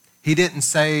 He didn't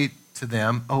say to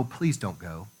them, oh, please don't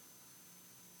go.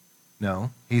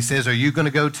 No. He says, are you going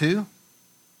to go too?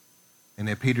 And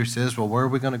then Peter says, well, where are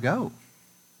we going to go?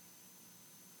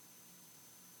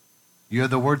 You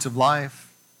have the words of life.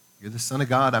 You're the Son of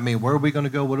God. Where are we going to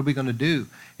go? What are we going to do?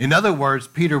 In other words,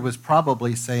 Peter was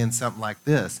probably saying something like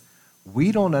this.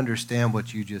 We don't understand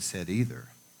what you just said either.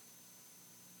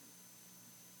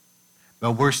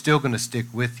 But we're still going to stick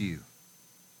with you.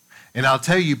 And I'll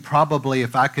tell you, probably,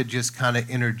 if I could just kind of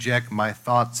interject my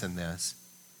thoughts in this,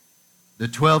 the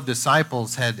 12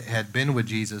 disciples had been with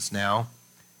Jesus now,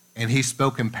 and he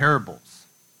spoke in parables.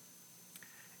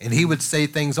 And he would say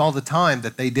things all the time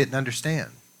that they didn't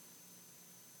understand.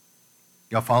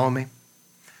 Y'all follow me?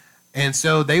 And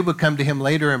so they would come to him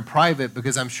later in private,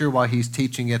 because I'm sure while he's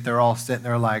teaching it, they're all sitting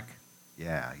there like,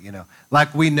 yeah,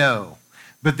 like we know.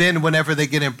 But then whenever they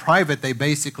get in private, they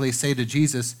basically say to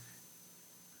Jesus,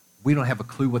 we don't have a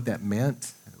clue what that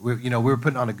meant. We were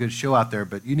putting on a good show out there,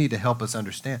 but you need to help us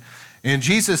understand. And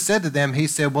Jesus said to them, he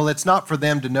said, well, it's not for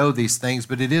them to know these things,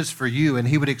 but it is for you. And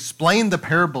he would explain the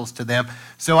parables to them.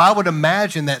 So I would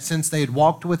imagine that since they had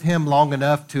walked with him long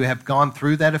enough to have gone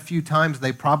through that a few times,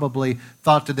 they probably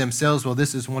thought to themselves, well,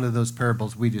 this is one of those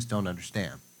parables we just don't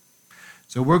understand.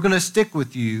 So we're going to stick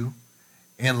with you.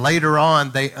 And later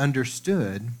on, they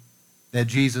understood that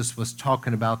Jesus was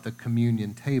talking about the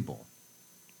communion table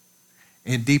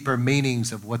and deeper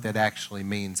meanings of what that actually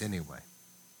means anyway.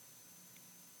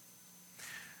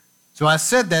 So I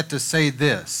said that to say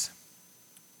this.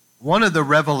 One of the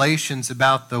revelations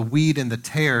about the wheat and the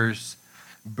tares,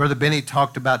 Brother Benny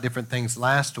talked about different things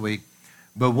last week,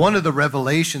 but one of the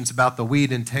revelations about the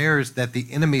wheat and tares, that the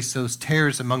enemy sows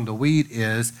tares among the wheat,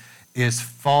 is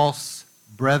false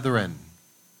brethren.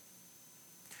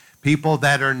 People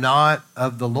that are not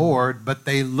of the Lord, but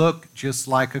they look just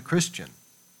like a Christian.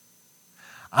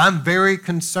 I'm very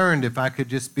concerned, if I could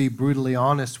just be brutally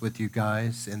honest with you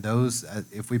guys, and those,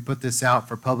 if we put this out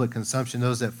for public consumption,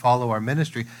 those that follow our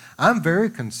ministry, I'm very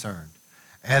concerned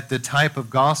at the type of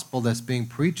gospel that's being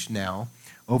preached now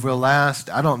over the last,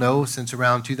 since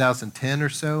around 2010 or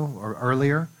so, or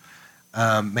earlier,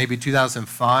 maybe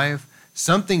 2005.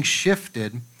 Something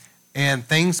shifted and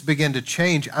things began to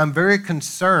change. I'm very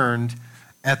concerned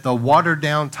at the watered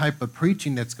down type of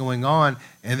preaching that's going on,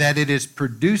 and that it is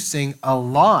producing a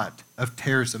lot of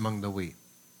tares among the wheat.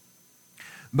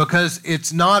 Because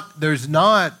there's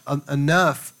not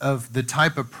enough of the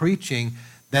type of preaching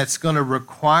that's going to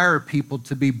require people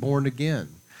to be born again.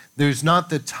 There's not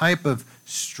the type of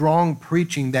strong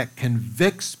preaching that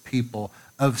convicts people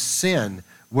of sin,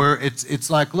 where it's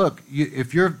like, look,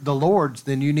 if you're the Lord's,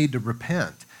 then you need to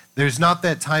repent. There's not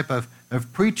that type of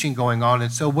preaching going on.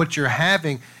 And so what you're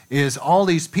having is all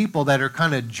these people that are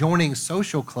kind of joining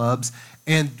social clubs,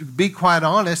 and to be quite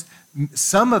honest,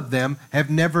 some of them have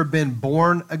never been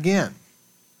born again.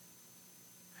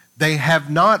 They have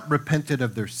not repented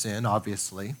of their sin,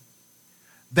 obviously.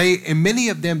 And many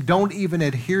of them don't even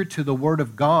adhere to the Word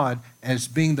of God as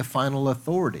being the final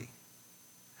authority.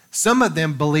 Some of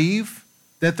them believe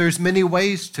that there's many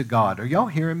ways to God. Are y'all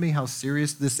hearing me how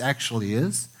serious this actually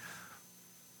is?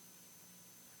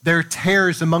 There are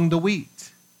tares among the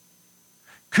wheat.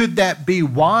 Could that be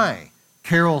why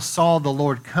Carol saw the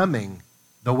Lord coming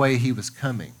the way he was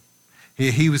coming?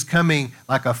 He was coming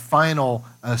like a final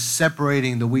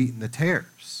separating the wheat and the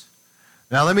tares.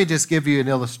 Now, let me just give you an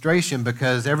illustration,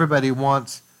 because everybody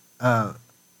wants, the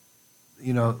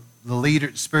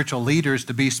spiritual leaders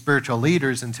to be spiritual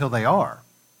leaders until they are.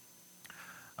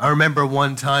 I remember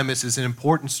one time, this is an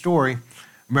important story. I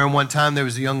remember one time there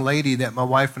was a young lady that my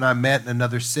wife and I met in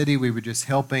another city. We were just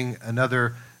helping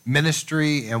another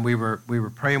ministry, and we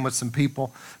were praying with some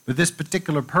people. But this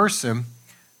particular person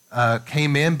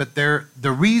came in, but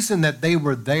the reason that they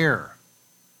were there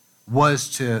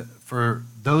was for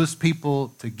those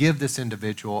people to give this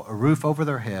individual a roof over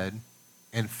their head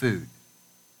and food,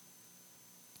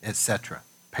 etc.,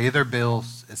 pay their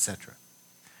bills, etc.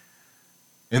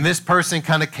 And this person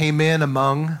kind of came in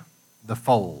among the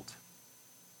fold.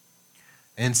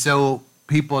 And so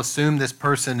people assume this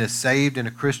person is saved and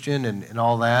a Christian and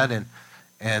all that,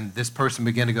 and this person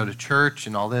began to go to church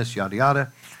and all this, yada,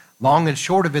 yada. Long and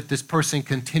short of it, this person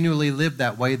continually lived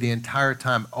that way the entire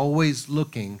time, always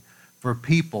looking for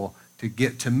people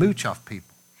to mooch off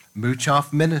people, mooch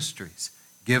off ministries,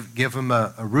 give them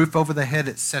a roof over the head,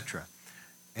 etc.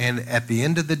 And at the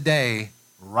end of the day,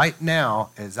 right now,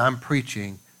 as I'm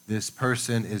preaching, this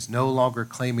person is no longer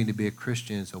claiming to be a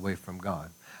Christian, is away from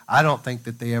God. I don't think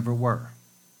that they ever were.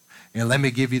 And let me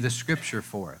give you the scripture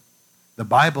for it. The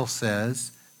Bible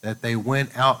says that they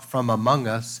went out from among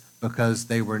us because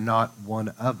they were not one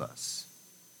of us.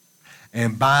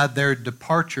 And by their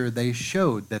departure, they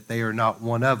showed that they are not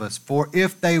one of us. For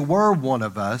if they were one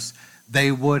of us,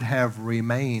 they would have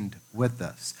remained with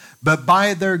us. But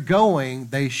by their going,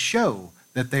 they show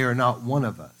that they are not one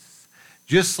of us.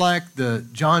 Just like the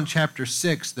John chapter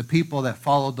 6, the people that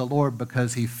followed the Lord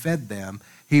because he fed them,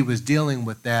 he was dealing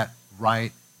with that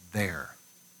right there.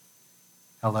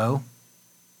 Hello?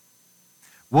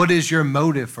 What is your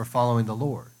motive for following the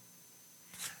Lord?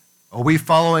 Are we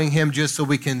following him just so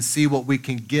we can see what we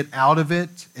can get out of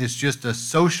it? It's just a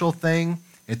social thing.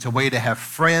 It's a way to have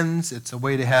friends. It's a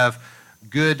way to have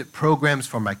good programs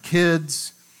for my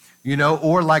kids.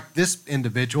 Or like this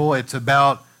individual, it's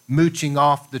about mooching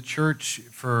off the church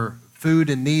for food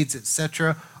and needs,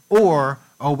 etc. Or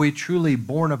are we truly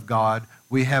born of God?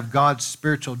 We have God's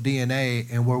spiritual DNA,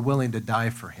 and we're willing to die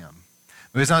for him.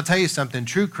 Because I'll tell you something,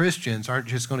 true Christians aren't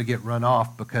just going to get run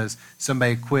off because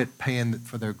somebody quit paying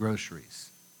for their groceries.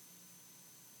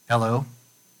 Hello?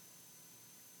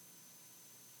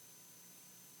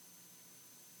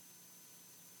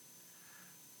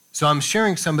 So I'm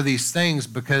sharing some of these things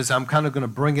because I'm kind of going to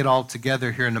bring it all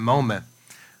together here in a moment.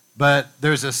 But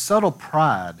there's a subtle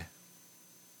pride.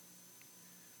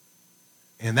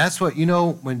 And that's what,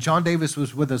 when John Davis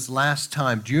was with us last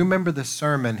time, do you remember the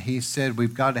sermon? He said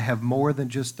we've got to have more than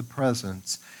just the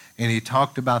presence. And he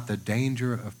talked about the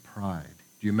danger of pride.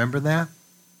 Do you remember that?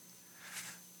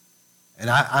 And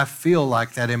I feel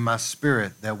like that in my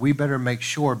spirit, that we better make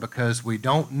sure, because we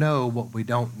don't know what we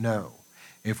don't know.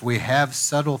 If we have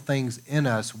subtle things in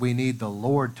us, we need the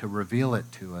Lord to reveal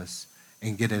it to us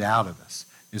and get it out of us.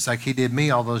 Just like he did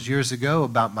me all those years ago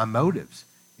about my motives.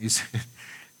 He said,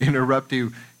 interrupt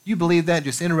you. You believe that?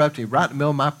 Just interrupt me right in the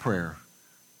middle of my prayer.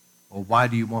 Well, why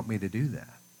do you want me to do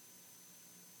that?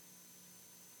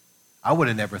 I would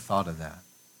have never thought of that.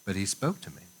 But he spoke to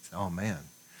me. He said, oh, man.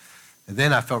 And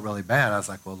then I felt really bad. I was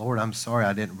like, well, Lord, I'm sorry.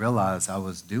 I didn't realize I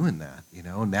was doing that.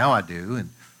 Now I do. And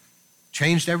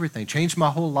changed everything. Changed my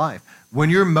whole life. When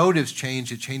your motives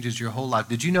change, it changes your whole life.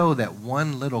 Did you know that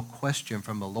one little question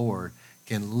from the Lord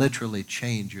can literally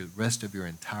change the rest of your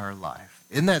entire life?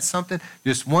 Isn't that something?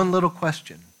 Just one little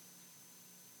question.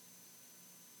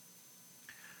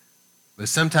 But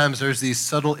sometimes there's these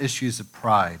subtle issues of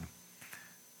pride.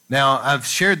 Now, I've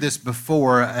shared this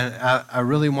before, and I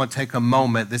really want to take a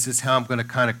moment. This is how I'm going to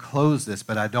kind of close this,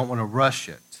 but I don't want to rush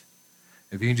it.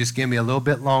 If you can just give me a little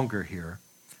bit longer here.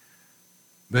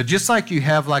 But just like you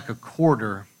have like a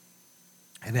quarter,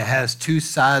 and it has two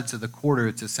sides of the quarter,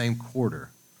 it's the same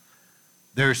quarter.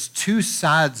 There's two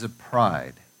sides of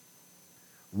pride.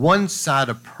 One side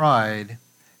of pride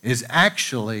is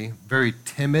actually very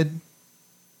timid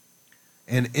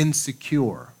and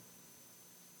insecure.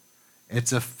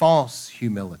 It's a false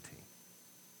humility.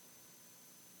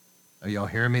 Are y'all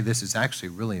hearing me? This is actually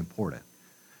really important.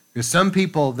 Because some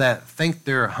people that think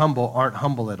they're humble aren't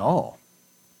humble at all.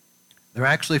 They're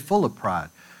actually full of pride.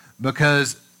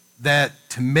 Because that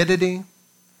timidity,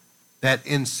 that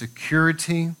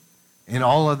insecurity, and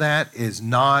all of that is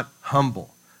not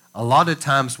humble. A lot of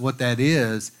times what that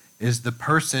is the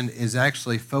person is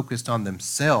actually focused on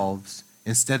themselves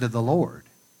instead of the Lord.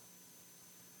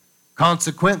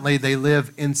 Consequently, they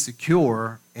live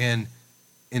insecure and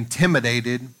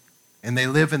intimidated, and they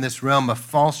live in this realm of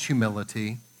false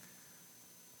humility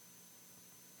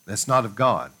that's not of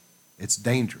God. It's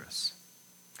dangerous.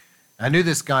 I knew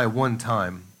this guy one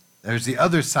time. There's the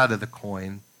other side of the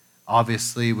coin,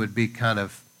 obviously, would be kind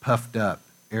of puffed up,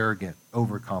 arrogant,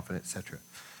 overconfident, etc.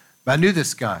 But I knew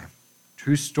this guy.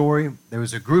 True story. There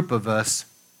was a group of us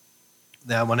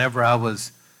that whenever I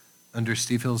was under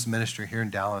Steve Hill's ministry here in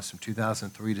Dallas from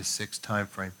 2003 to 6 time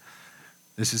frame.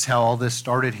 This is how all this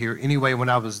started here. Anyway, when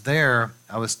I was there,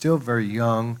 I was still very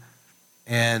young,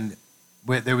 and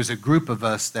there was a group of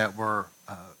us that were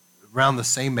around the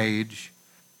same age,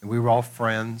 and we were all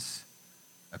friends.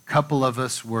 A couple of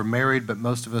us were married, but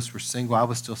most of us were single. I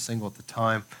was still single at the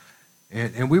time,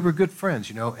 and we were good friends,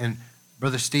 you know. And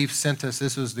Brother Steve sent us,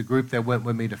 this was the group that went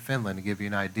with me to Finland, to give you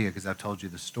an idea, because I've told you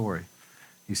the story.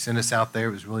 He sent us out there.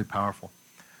 It was really powerful.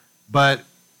 But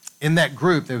in that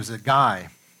group, there was a guy.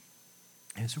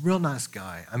 And he's a real nice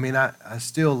guy. I mean, I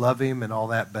still love him and all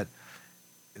that, but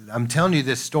I'm telling you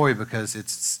this story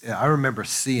because I remember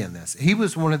seeing this. He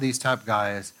was one of these type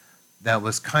guys that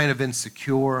was kind of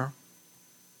insecure,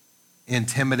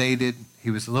 intimidated.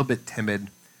 He was a little bit timid.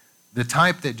 The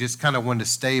type that just kind of wanted to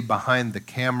stay behind the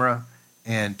camera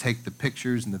and take the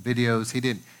pictures and the videos. He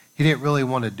didn't really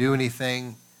want to do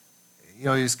anything. You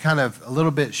know, he was kind of a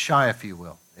little bit shy, if you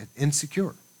will,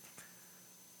 insecure.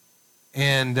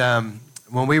 And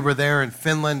when we were there in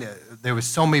Finland, there was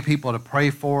so many people to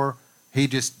pray for. He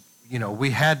just, you know,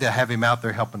 we had to have him out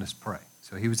there helping us pray.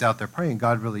 So he was out there praying.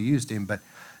 God really used him, but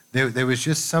there was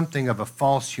just something of a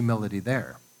false humility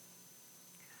there.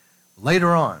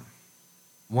 Later on,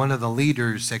 one of the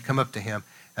leaders had come up to him.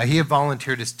 He had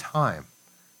volunteered his time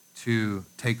to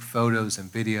take photos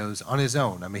and videos on his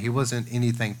own. I mean, he wasn't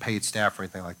anything paid staff or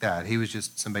anything like that. He was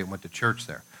just somebody who went to church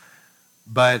there.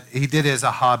 But he did it as a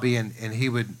hobby, and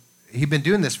he'd been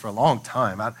doing this for a long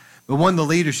time. But one of the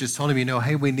leaders just told him, you know,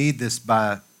 hey, we need this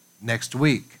by next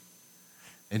week,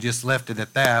 and just left it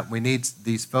at that. We need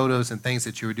these photos and things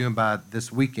that you were doing by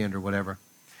this weekend or whatever.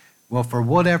 Well, for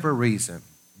whatever reason,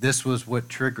 this was what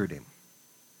triggered him.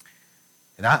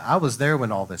 And I was there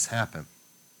when all this happened.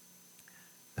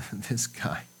 This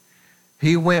guy,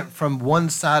 he went from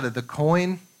one side of the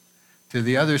coin to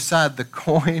the other side of the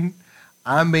coin.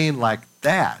 I mean, like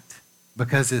that,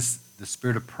 because it's the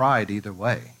spirit of pride either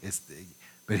way.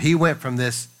 But he went from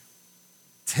this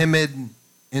timid,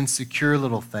 insecure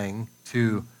little thing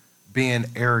to being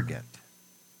arrogant,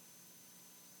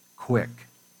 quick.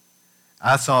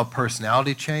 I saw a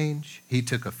personality change. He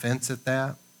took offense at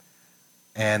that.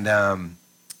 And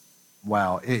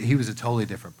wow, he was a totally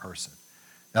different person.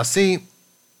 Now see,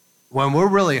 when we're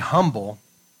really humble,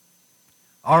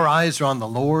 our eyes are on the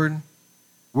Lord.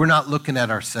 We're not looking at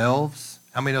ourselves.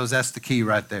 How many knows that's the key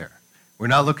right there? We're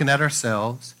not looking at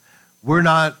ourselves. We're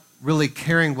not really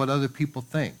caring what other people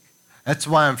think. That's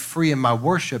why I'm free in my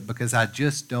worship, because I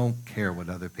just don't care what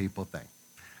other people think.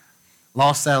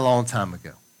 Lost that a long time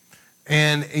ago.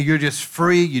 And you're just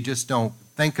free. You just don't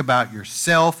think about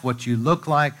yourself, what you look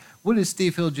like. What did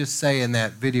Steve Hill just say in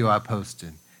that video I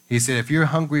posted? He said, if you're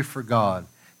hungry for God,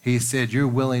 he said, you're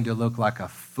willing to look like a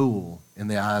fool in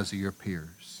the eyes of your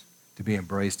peers to be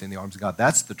embraced in the arms of God.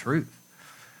 That's the truth.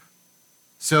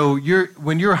 So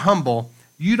when you're humble,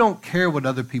 you don't care what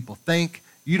other people think.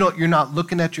 You're not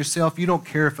looking at yourself. You don't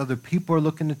care if other people are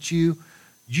looking at you.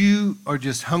 You are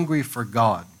just hungry for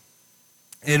God.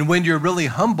 And when you're really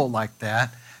humble like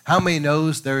that, how many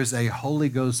knows there's a Holy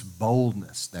Ghost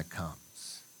boldness that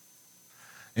comes?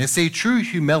 And see, true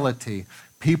humility,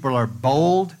 people are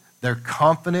bold, they're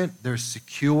confident, they're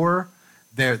secure,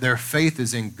 their faith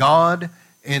is in God,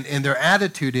 and their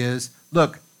attitude is,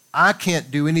 look, I can't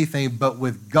do anything but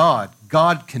with God.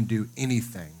 God can do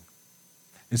anything.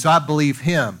 And so I believe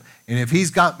him. And if he's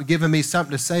given me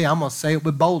something to say, I'm going to say it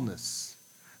with boldness.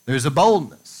 There's a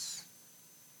boldness.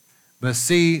 But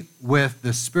see, with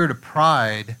the spirit of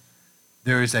pride,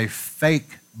 there is a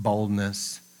fake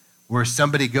boldness where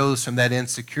somebody goes from that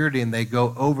insecurity and they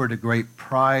go over to great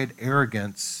pride,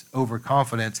 arrogance,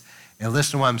 overconfidence. And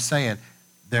listen to what I'm saying.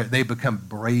 They become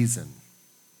brazen.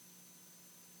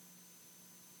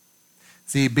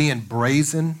 See, being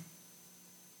brazen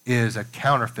is a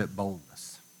counterfeit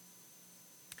boldness.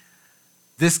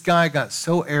 This guy got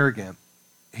so arrogant,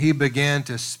 he began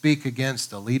to speak against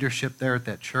the leadership there at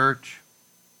that church.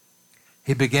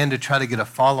 He began to try to get a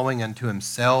following unto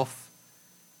himself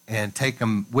and take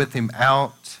them with him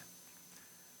out.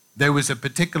 There was a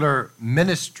particular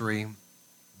ministry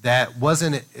that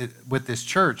wasn't with this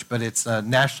church, but it's a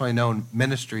nationally known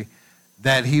ministry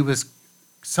that he was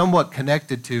somewhat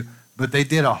connected to, but they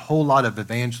did a whole lot of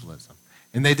evangelism.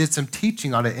 And they did some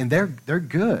teaching on it, and they're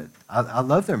good. I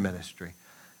love their ministry.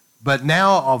 But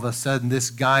now, all of a sudden,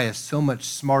 this guy is so much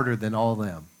smarter than all of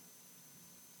them.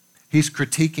 He's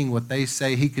critiquing what they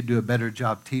say. He could do a better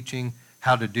job teaching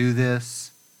how to do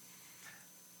this.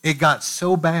 It got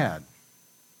so bad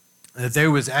that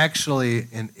there was actually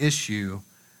an issue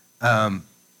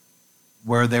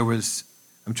where there was,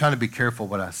 I'm trying to be careful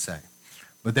what I say,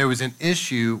 but there was an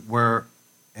issue where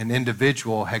an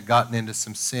individual had gotten into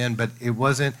some sin, but it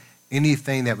wasn't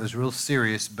anything that was real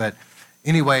serious. But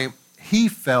anyway, he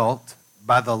felt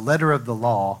by the letter of the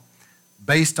law,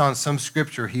 based on some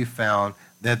scripture he found,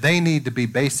 that they need to be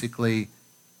basically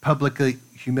publicly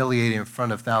humiliated in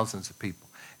front of thousands of people.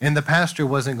 And the pastor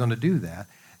wasn't going to do that.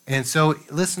 And so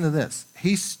listen to this.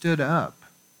 He stood up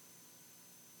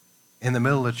in the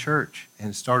middle of church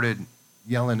and started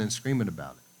yelling and screaming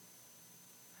about it.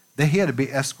 That he had to be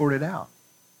escorted out.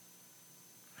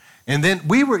 And then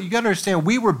you got to understand,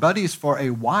 we were buddies for a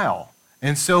while.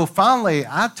 And so finally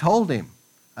I told him,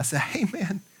 I said, hey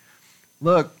man,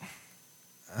 look,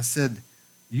 I said,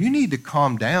 you need to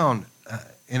calm down.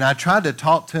 And I tried to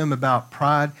talk to him about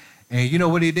pride. And you know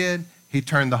what he did? He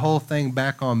turned the whole thing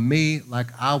back on me like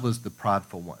I was the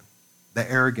prideful one, the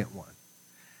arrogant one.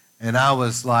 And I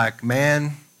was like,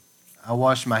 man, I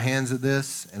washed my hands of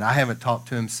this, and I haven't talked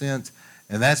to him since.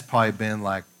 And that's probably been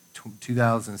like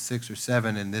 2006 or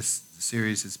 7, and this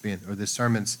series is being, or this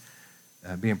sermon's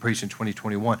being preached in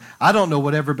 2021. I don't know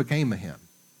whatever became of him.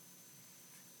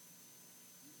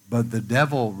 But the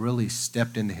devil really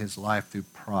stepped into his life through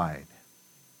pride.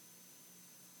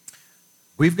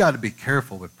 We've got to be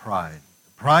careful with pride.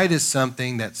 Pride is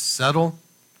something that's subtle.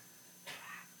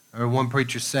 Or one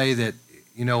preacher say that,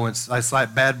 you know, it's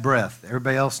like bad breath.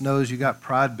 Everybody else knows you got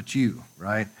pride but you,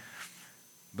 right?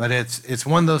 But it's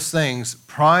one of those things.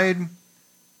 Pride,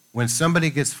 when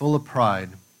somebody gets full of pride,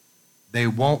 they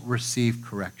won't receive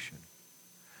correction.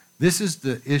 This is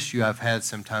the issue I've had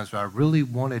sometimes where I really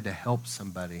wanted to help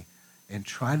somebody and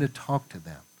try to talk to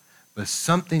them. But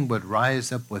something would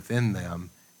rise up within them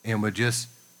and would just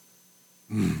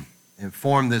and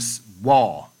form this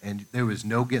wall. And there was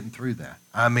no getting through that.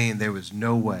 I mean, there was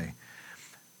no way.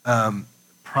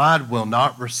 Pride will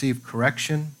not receive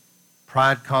correction.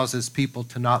 Pride causes people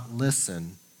to not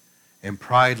listen. And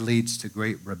pride leads to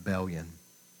great rebellion.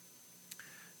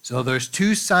 So there's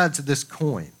two sides of this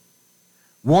coin.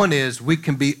 One is we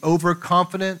can be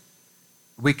overconfident,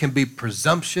 we can be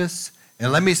presumptuous.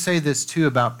 And let me say this too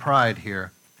about pride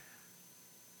here.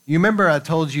 You remember I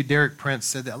told you Derek Prince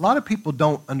said that a lot of people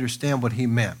don't understand what he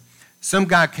meant. Some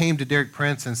guy came to Derek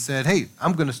Prince and said, hey,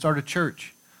 I'm going to start a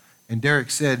church. And Derek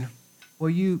said, well,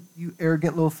 you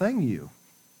arrogant little thing, you.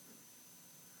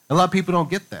 A lot of people don't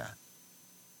get that.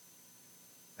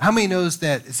 How many knows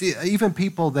that? See, even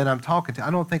people that I'm talking to,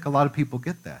 I don't think a lot of people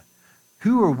get that.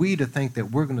 Who are we to think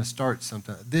that we're going to start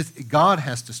something? God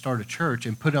has to start a church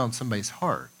and put it on somebody's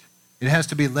heart. It has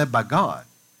to be led by God.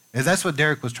 And that's what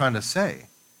Derek was trying to say.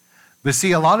 But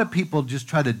see, a lot of people just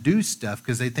try to do stuff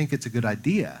because they think it's a good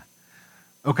idea.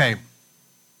 Okay,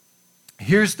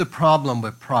 here's the problem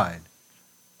with pride.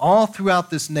 All throughout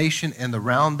this nation and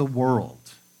around the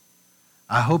world,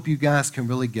 I hope you guys can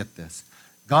really get this.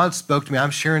 God spoke to me.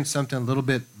 I'm sharing something a little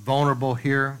bit vulnerable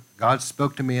here. God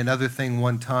spoke to me another thing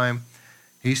one time.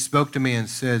 He spoke to me and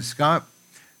said, Scott,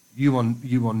 you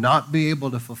will not be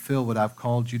able to fulfill what I've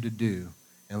called you to do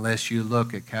unless you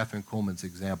look at Catherine Kuhlman's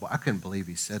example. I couldn't believe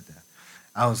he said that.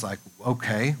 I was like,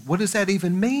 okay, what does that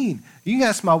even mean? You can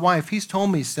ask my wife. He's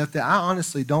told me stuff that I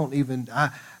honestly don't even,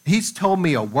 he's told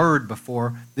me a word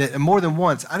before that more than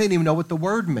once. I didn't even know what the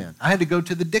word meant. I had to go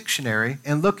to the dictionary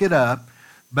and look it up.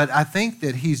 But I think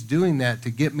that he's doing that to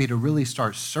get me to really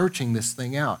start searching this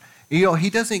thing out. He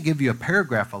doesn't give you a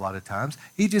paragraph a lot of times.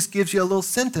 He just gives you a little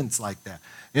sentence like that.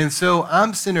 And so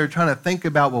I'm sitting there trying to think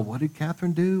about, well, what did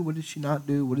Catherine do? What did she not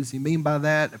do? What does he mean by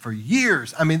that? For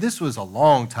years, I mean, this was a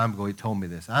long time ago he told me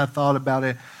this. I thought about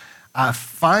it. I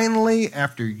finally,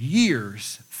 after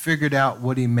years, figured out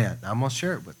what he meant. I'm going to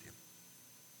share it with you.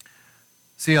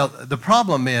 See, the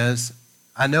problem is,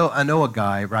 I know a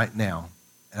guy right now,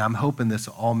 and I'm hoping this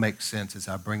all makes sense as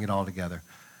I bring it all together.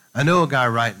 I know a guy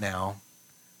right now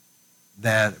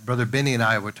that Brother Benny and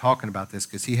I were talking about this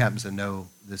because he happens to know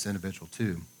this individual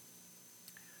too,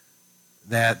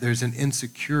 that there's an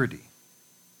insecurity.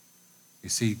 You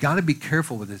see, you got to be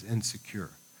careful with this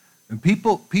insecure. And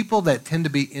people that tend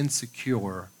to be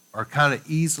insecure are kind of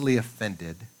easily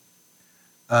offended.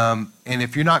 And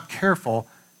if you're not careful,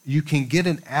 you can get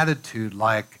an attitude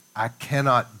like, I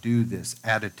cannot do this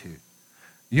attitude.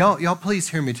 Y'all please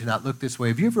hear me tonight. Look this way.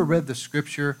 Have you ever read the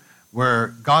scripture where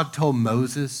God told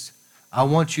Moses, I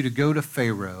want you to go to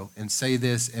Pharaoh and say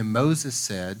this, and Moses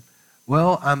said,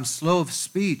 well, I'm slow of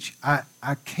speech. I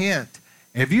can't.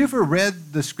 Have you ever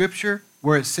read the scripture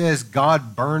where it says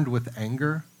God burned with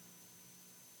anger?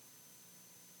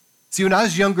 See, when I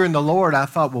was younger in the Lord, I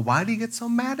thought, well, why did he get so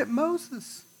mad at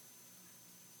Moses?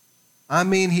 I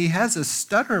mean, he has a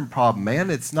stuttering problem, man.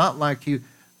 It's not like he...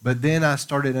 But then I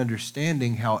started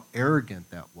understanding how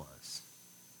arrogant that was.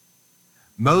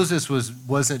 Moses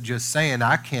wasn't just saying,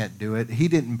 I can't do it. He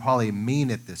didn't probably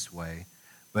mean it this way,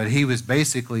 but he was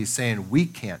basically saying, we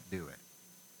can't do it.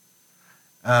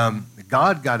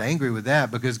 God got angry with that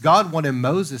because God wanted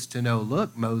Moses to know,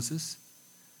 look, Moses,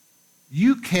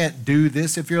 you can't do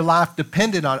this if your life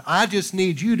depended on it. I just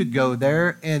need you to go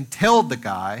there and tell the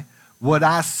guy what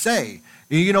I say.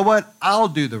 And you know what? I'll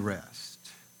do the rest.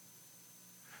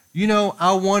 You know,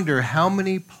 I wonder how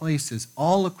many places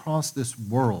all across this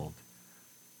world,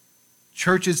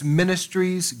 churches,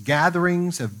 ministries,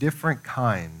 gatherings of different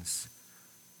kinds,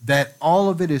 that all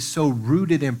of it is so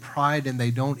rooted in pride and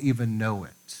they don't even know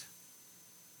it.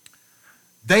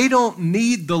 They don't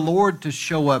need the Lord to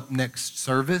show up next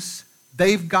service.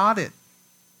 They've got it.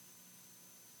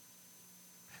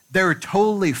 They're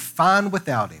totally fine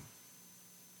without him.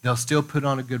 They'll still put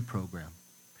on a good program.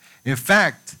 In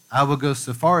fact, I will go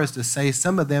so far as to say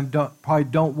some of them probably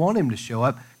don't want him to show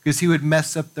up because he would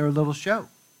mess up their little show.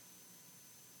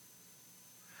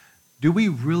 Do we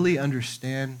really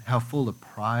understand how full of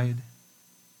pride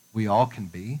we all can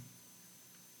be?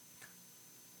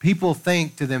 People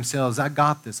think to themselves, I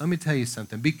got this. Let me tell you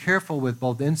something. Be careful with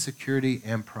both insecurity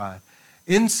and pride.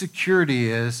 Insecurity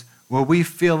is where we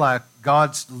feel like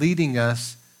God's leading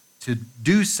us to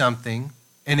do something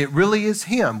and it really is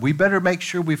him. We better make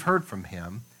sure we've heard from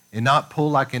him and not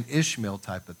pull like an Ishmael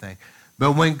type of thing.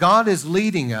 But when God is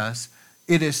leading us,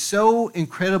 it is so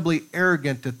incredibly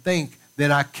arrogant to think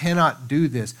that I cannot do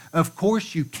this. Of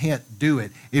course you can't do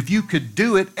it. If you could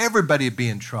do it, everybody would be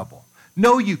in trouble.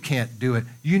 No, you can't do it.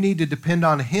 You need to depend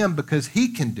on him because he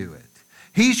can do it.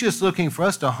 He's just looking for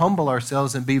us to humble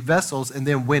ourselves and be vessels, and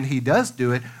then when he does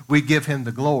do it, we give him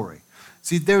the glory.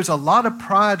 See, there's a lot of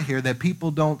pride here that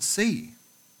people don't see.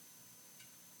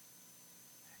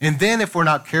 And then if we're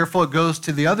not careful, it goes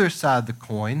to the other side of the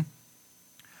coin,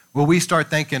 where we start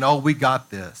thinking, oh, we got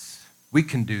this. We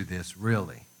can do this,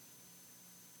 really.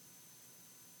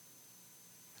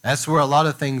 That's where a lot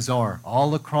of things are,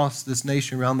 all across this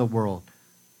nation, around the world.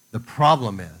 The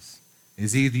problem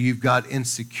is either you've got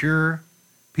insecure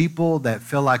people that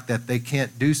feel like that they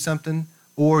can't do something,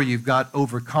 or you've got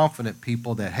overconfident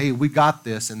people that, hey, we got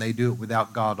this, and they do it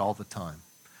without God all the time.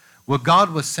 What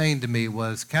God was saying to me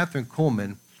was, Catherine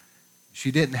Kuhlman, she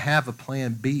didn't have a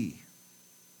plan B.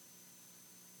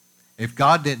 If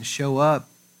God didn't show up,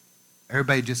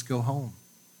 everybody just go home.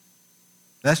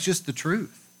 That's just the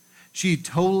truth. She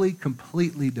totally,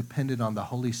 completely depended on the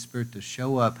Holy Spirit to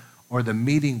show up, or the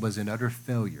meeting was an utter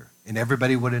failure, and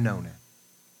everybody would have known it.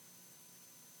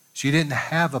 She didn't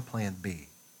have a plan B.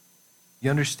 You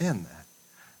understand that?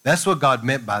 That's what God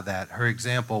meant by that. Her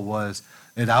example was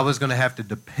that I was going to have to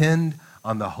depend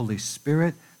on the Holy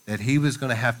Spirit, that he was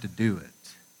going to have to do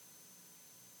it.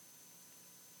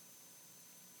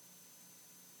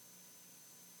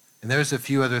 And there's a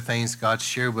few other things God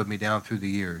shared with me down through the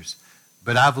years.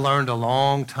 But I've learned a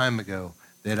long time ago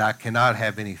that I cannot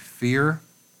have any fear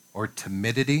or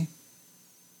timidity.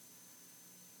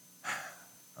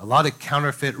 A lot of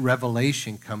counterfeit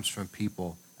revelation comes from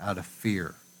people out of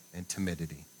fear and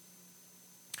timidity.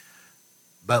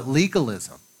 But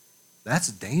legalism, that's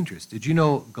dangerous. Did you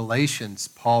know Galatians,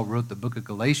 Paul wrote the book of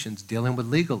Galatians dealing with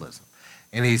legalism.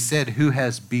 And he said, who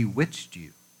has bewitched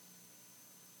you?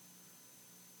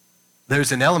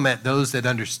 There's an element, those that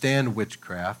understand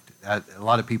witchcraft, a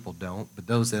lot of people don't, but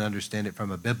those that understand it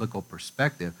from a biblical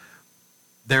perspective,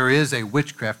 there is a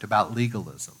witchcraft about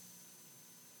legalism.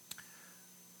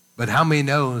 But how many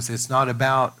knows it's not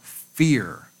about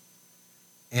fear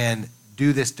and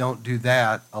do this, don't do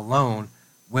that alone.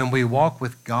 When we walk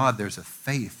with God, there's a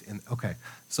faith in, okay,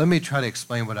 so let me try to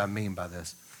explain what I mean by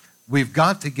this. We've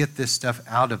got to get this stuff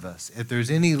out of us. If there's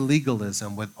any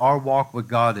legalism with our walk with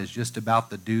God is just about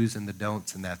the do's and the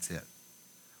don'ts and that's it.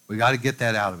 We got to get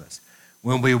that out of us.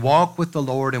 When we walk with the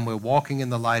Lord and we're walking in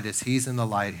the light as he's in the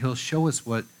light, he'll show us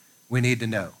what we need to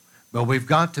know. But we've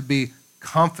got to be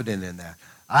confident in that.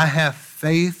 I have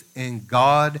faith in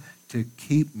God to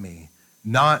keep me,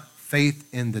 not faith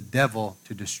in the devil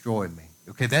to destroy me.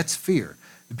 Okay, that's fear.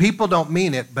 The people don't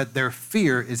mean it, but their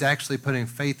fear is actually putting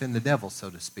faith in the devil, so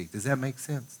to speak. Does that make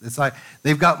sense? It's like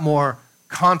they've got more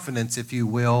confidence, if you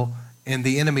will, in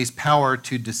the enemy's power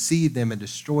to deceive them and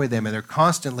destroy them, and they're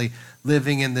constantly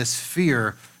living in this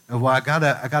fear of, well, I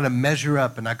gotta measure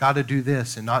up, and I gotta do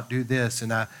this and not do this,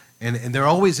 and they're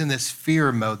always in this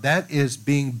fear mode. That is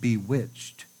being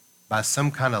bewitched by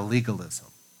some kind of legalism.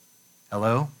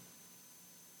 Hello?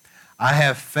 I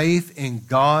have faith in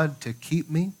God to keep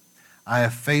me. I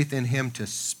have faith in him to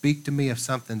speak to me if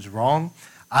something's wrong.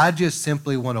 I just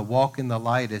simply want to walk in the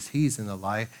light as he's in the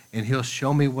light, and he'll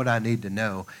show me what I need to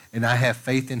know, and I have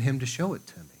faith in him to show it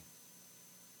to me.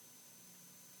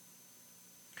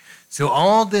 So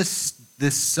all this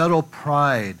subtle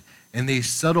pride and these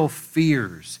subtle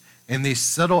fears and these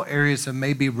subtle areas of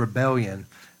maybe rebellion,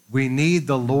 we need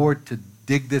the Lord to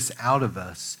dig this out of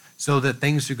us so that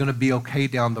things are going to be okay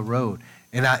down the road.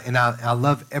 And I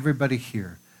love everybody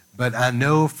here, but I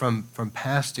know from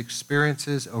past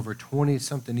experiences, over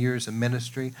 20-something years of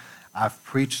ministry, I've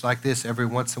preached like this every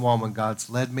once in a while when God's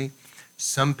led me.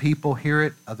 Some people hear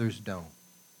it, others don't.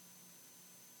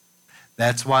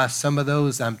 That's why some of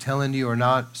those, I'm telling you, are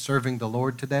not serving the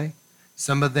Lord today.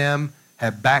 Some of them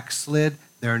have backslid.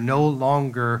 They're no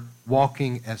longer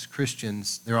walking as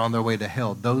Christians. They're on their way to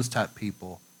hell. Those type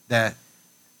people that,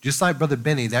 just like Brother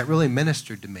Benny, that really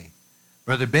ministered to me.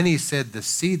 Brother Benny said the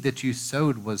seed that you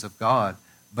sowed was of God,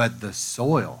 but the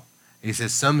soil. He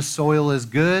says some soil is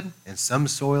good and some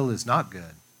soil is not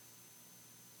good.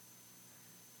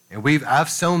 And I've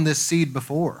sown this seed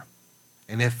before,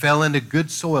 and it fell into good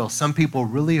soil. Some people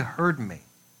really heard me.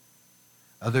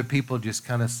 Other people just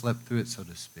kind of slept through it, so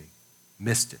to speak,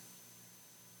 missed it.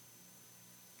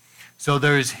 So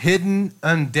there's hidden,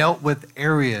 undealt with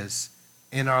areas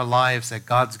in our lives that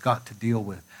God's got to deal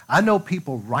with. I know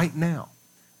people right now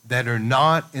that are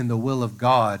not in the will of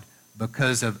God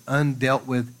because of undealt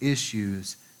with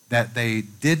issues that they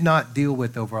did not deal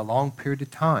with over a long period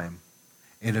of time,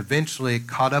 and eventually it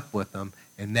caught up with them,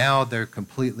 and now they're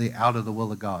completely out of the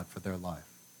will of God for their life.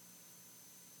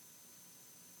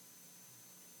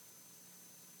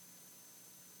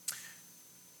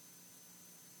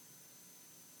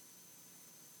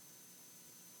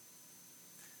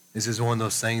 This is one of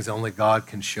those things only God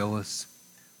can show us.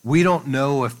 We don't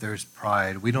know if there's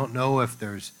pride. We don't know if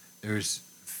there's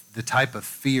the type of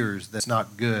fears that's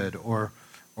not good, or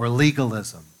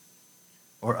legalism,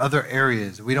 or other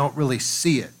areas. We don't really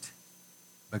see it,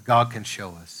 but God can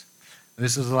show us.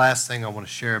 This is the last thing I want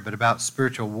to share, but about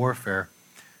spiritual warfare.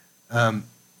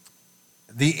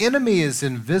 The enemy is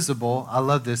invisible. I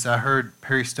love this. I heard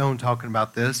Perry Stone talking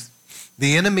about this.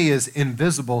 The enemy is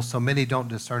invisible, so many don't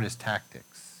discern his tactics.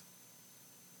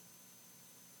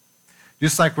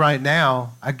 Just like right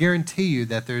now, I guarantee you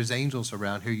that there's angels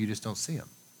around here, you just don't see them.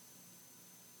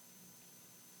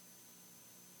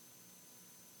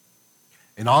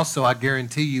 And also, I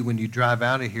guarantee you when you drive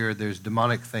out of here, there's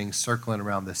demonic things circling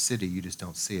around the city, you just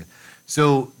don't see it.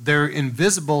 So they're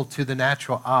invisible to the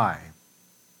natural eye.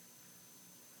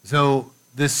 So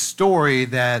this story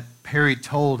that Perry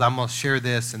told, I'm going to share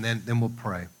this and then we'll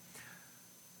pray.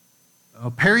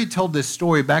 Perry told this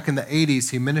story back in the 80s.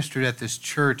 He ministered at this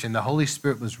church, and the Holy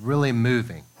Spirit was really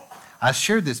moving. I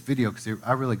shared this video because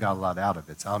I really got a lot out of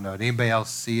it. So I don't know. Did anybody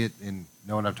else see it and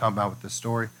know what I'm talking about with this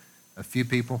story? A few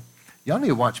people? Y'all need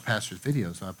to watch Pastor's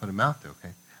videos when I put them out there,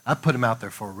 okay? I put them out there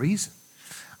for a reason.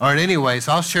 All right, anyways,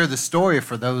 I'll share the story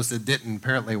for those that didn't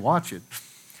apparently watch it.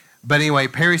 But anyway,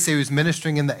 Perry said he was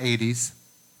ministering in the 80s,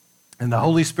 and the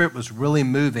Holy Spirit was really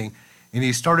moving. And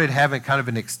he started having kind of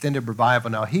an extended revival.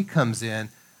 Now, he comes in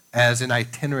as an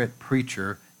itinerant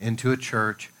preacher into a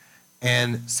church,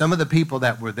 and some of the people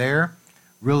that were there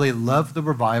really loved the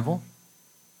revival,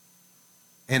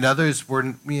 and others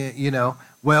were,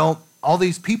 well, all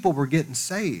these people were getting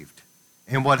saved.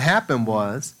 And what happened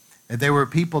was that there were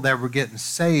people that were getting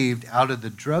saved out of the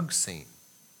drug scene.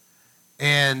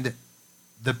 And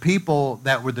the people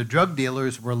that were the drug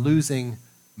dealers were losing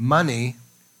money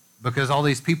because all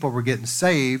these people were getting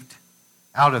saved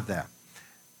out of that.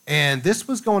 And this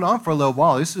was going on for a little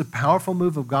while. This is a powerful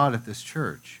move of God at this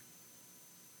church.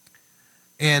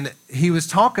 And he was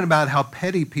talking about how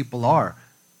petty people are.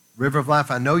 River of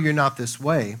Life, I know you're not this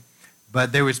way,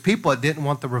 but there was people that didn't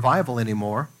want the revival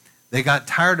anymore. They got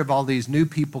tired of all these new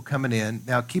people coming in.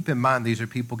 Now, keep in mind, these are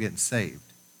people getting saved.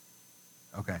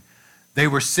 Okay. They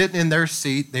were sitting in their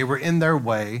seat. They were in their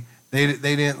way. They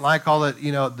didn't like all that,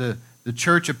 the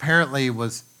church apparently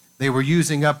was, they were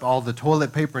using up all the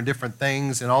toilet paper and different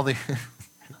things and all the...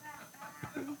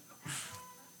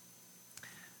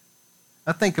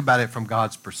 I think about it from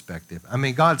God's perspective. I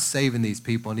mean, God's saving these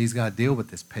people, and he's got to deal with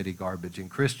this petty garbage in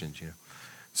Christians,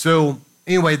 So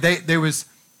anyway,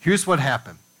 here's what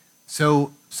happened.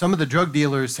 So some of the drug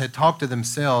dealers had talked to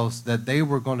themselves that they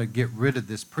were going to get rid of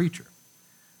this preacher.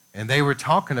 And they were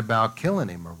talking about killing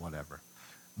him or whatever.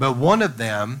 But one of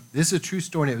them, this is a true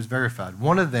story and it was verified,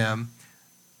 one of them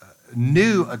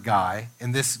knew a guy,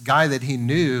 and this guy that he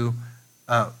knew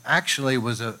actually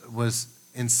was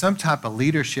in some type of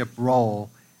leadership role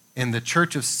in the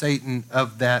Church of Satan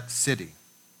of that city.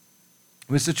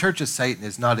 Which the Church of Satan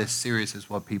is not as serious as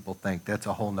what people think. That's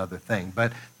a whole other thing.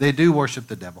 But they do worship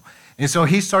the devil. And so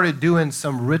he started doing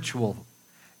some ritual,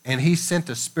 and he sent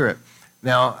a spirit.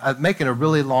 Now, I'm making a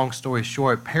really long story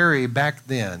short. Perry, back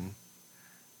then,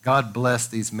 God bless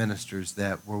these ministers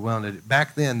that were willing to do.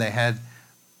 Back then, they had,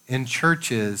 in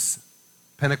churches,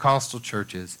 Pentecostal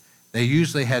churches, they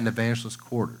usually had an evangelist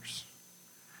quarters.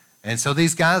 And so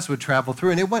these guys would travel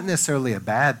through, and it wasn't necessarily a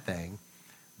bad thing,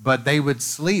 but they would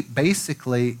sleep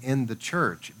basically in the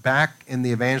church, back in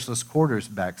the evangelist quarters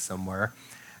back somewhere.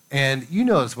 And you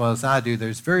know as well as I do,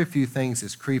 there's very few things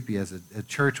as creepy as a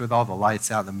church with all the lights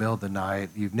out in the middle of the night.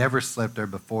 You've never slept there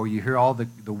before. You hear all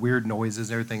the weird noises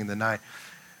and everything in the night.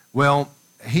 Well,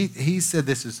 he said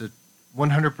this is a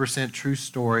 100% true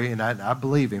story, and I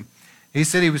believe him. He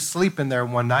said he was sleeping there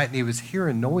one night, and he was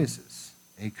hearing noises.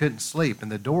 He couldn't sleep,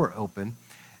 and the door opened.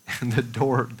 And the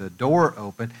door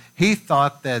opened. He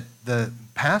thought that the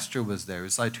pastor was there. It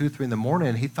was like 2 or 3 in the morning,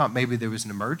 and he thought maybe there was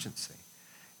an emergency.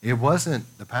 It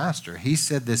wasn't the pastor. He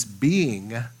said this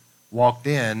being walked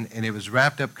in, and it was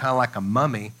wrapped up kind of like a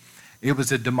mummy. It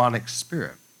was a demonic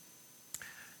spirit.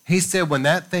 He said when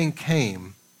that thing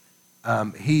came,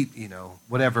 he,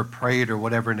 whatever, prayed or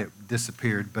whatever, and it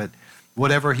disappeared. But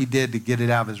whatever he did to get it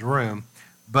out of his room.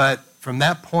 But from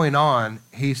that point on,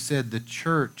 he said the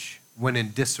church went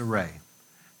in disarray.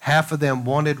 Half of them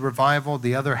wanted revival.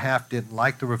 The other half didn't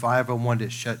like the revival, wanted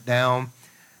it shut down.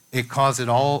 It caused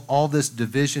all this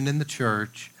division in the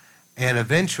church. And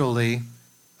eventually,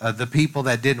 the people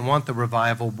that didn't want the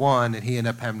revival won, and he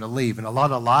ended up having to leave. And a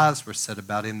lot of lies were said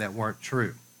about him that weren't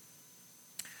true.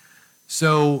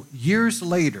 So years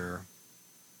later,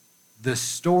 the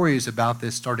stories about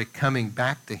this started coming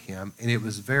back to him, and it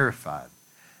was verified.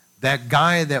 That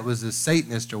guy that was a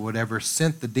Satanist or whatever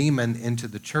sent the demon into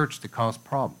the church to cause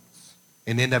problems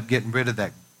and ended up getting rid of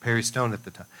that Perry Stone at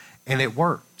the time. And it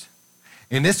worked.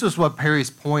 And this was what Perry's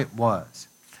point was.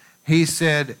 He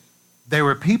said there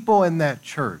were people in that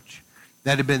church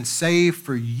that had been saved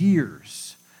for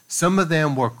years. Some of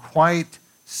them were quite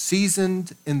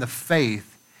seasoned in the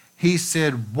faith. He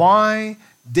said, why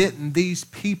didn't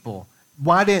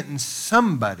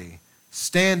somebody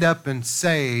stand up and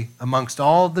say, amongst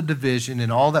all the division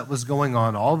and all that was going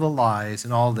on, all the lies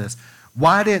and all this,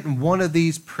 why didn't one of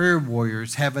these prayer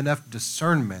warriors have enough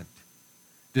discernment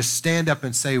to stand up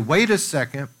and say, wait a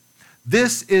second,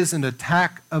 this is an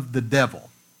attack of the devil.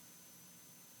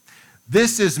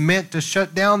 This is meant to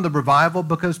shut down the revival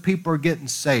because people are getting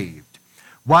saved.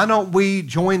 Why don't we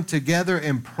join together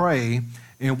and pray,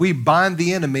 and we bind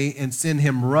the enemy and send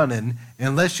him running,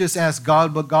 and let's just ask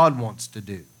God what God wants to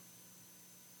do.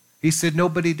 He said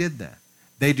nobody did that.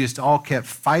 They just all kept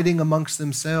fighting amongst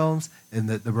themselves, and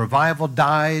the revival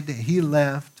died. He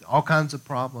left, all kinds of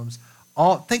problems.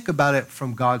 Think about it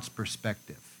from God's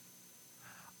perspective.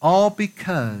 All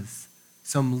because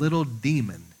some little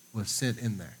demon was sent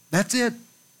in there. That's it.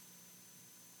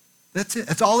 That's it.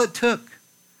 That's all it took.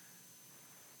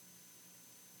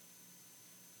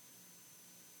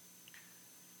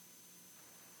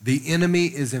 The enemy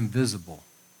is invisible,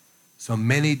 so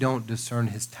many don't discern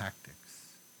his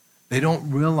tactics. They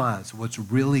don't realize what's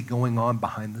really going on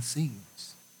behind the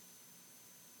scenes.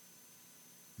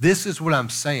 This is what I'm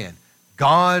saying.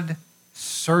 God,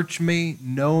 search me,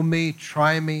 know me,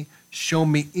 try me, show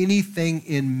me anything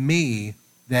in me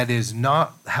that is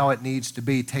not how it needs to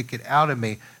be. Take it out of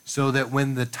me so that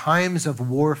when the times of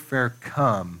warfare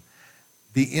come,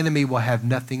 the enemy will have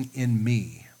nothing in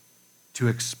me to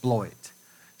exploit.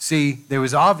 See, there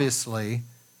was obviously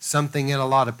something in a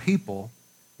lot of people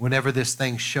whenever this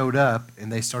thing showed up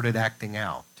and they started acting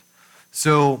out.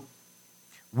 So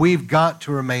we've got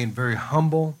to remain very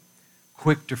humble,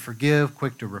 quick to forgive,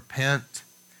 quick to repent.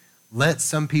 Let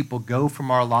some people go from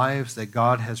our lives that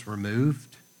God has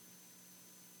removed.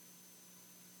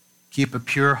 Keep a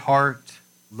pure heart,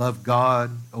 love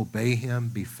God, obey Him,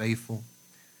 be faithful.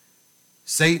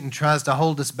 Satan tries to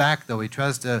hold us back, though. He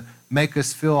tries to make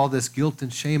us feel all this guilt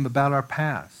and shame about our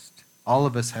past. All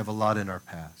of us have a lot in our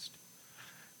past.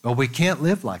 But we can't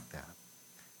live like that.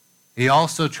 He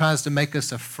also tries to make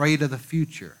us afraid of the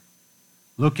future,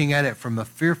 looking at it from a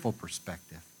fearful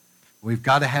perspective. We've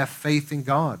got to have faith in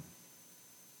God.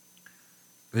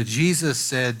 But Jesus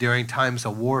said during times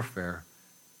of warfare,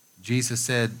 Jesus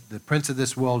said, the prince of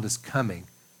this world is coming.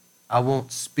 I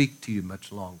won't speak to you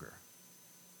much longer.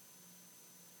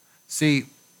 See,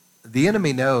 the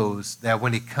enemy knows that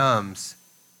when he comes,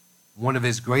 one of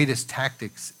his greatest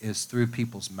tactics is through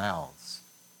people's mouths.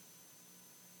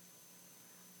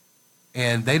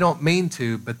 And they don't mean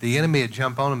to, but the enemy would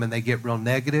jump on them and they get real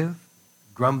negative,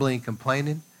 grumbling,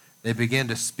 complaining. They begin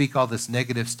to speak all this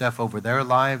negative stuff over their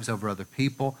lives, over other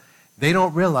people. They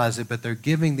don't realize it, but they're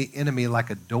giving the enemy like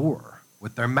a door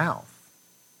with their mouth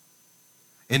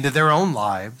into their own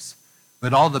lives.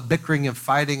 But all the bickering and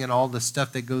fighting and all the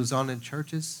stuff that goes on in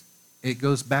churches, it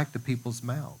goes back to people's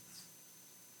mouths.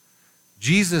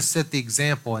 Jesus set the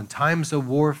example in times of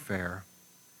warfare.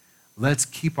 Let's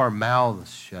keep our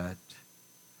mouths shut,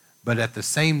 but at the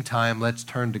same time, let's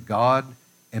turn to God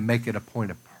and make it a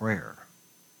point of prayer.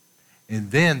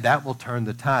 And then that will turn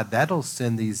the tide. That'll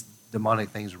send these demonic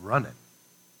things running.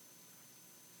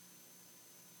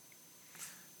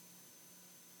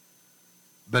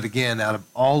 But again, out of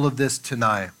all of this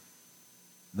tonight,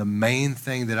 the main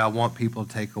thing that I want people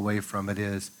to take away from it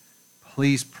is,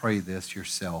 please pray this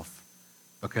yourself.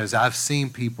 Because I've seen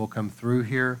people come through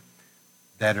here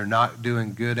that are not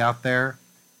doing good out there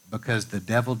because the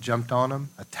devil jumped on them,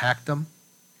 attacked them,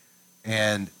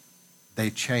 and they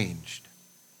changed.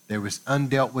 There was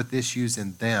undealt with issues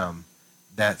in them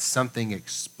that something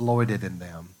exploited in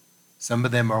them. Some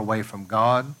of them are away from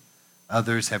God.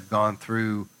 Others have gone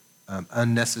through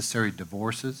unnecessary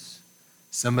divorces.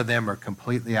 Some of them are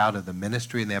completely out of the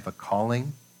ministry and they have a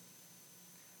calling.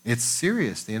 It's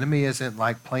serious. The enemy isn't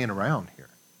like playing around here.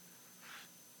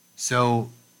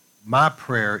 So my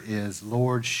prayer is,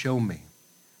 Lord, show me.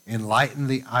 Enlighten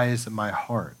the eyes of my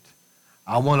heart.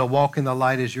 I want to walk in the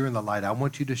light as you're in the light. I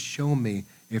want you to show me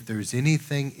if there's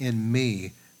anything in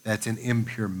me that's an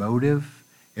impure motive,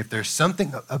 if there's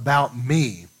something about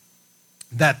me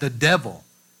that the devil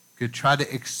could try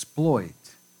to exploit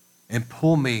and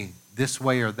pull me this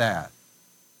way or that.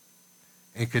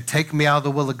 It could take me out of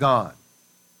the will of God.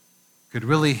 Could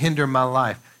really hinder my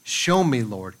life. Show me,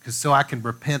 Lord, because so I can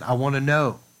repent. I want to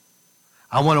know.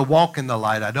 I want to walk in the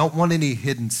light. I don't want any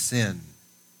hidden sin.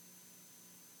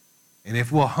 And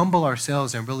if we'll humble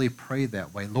ourselves and really pray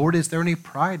that way, Lord, is there any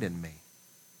pride in me?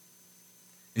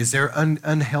 Is there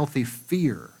unhealthy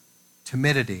fear,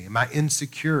 timidity? Am I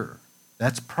insecure?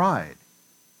 That's pride.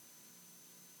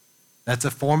 That's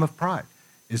a form of pride.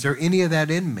 Is there any of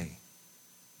that in me?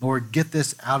 Lord, get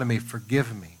this out of me.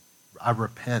 Forgive me. I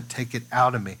repent. Take it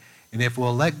out of me. And if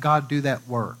we'll let God do that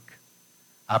work,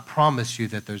 I promise you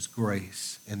that there's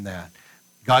grace in that.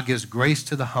 God gives grace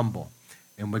to the humble.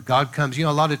 And when God comes, a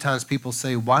lot of times people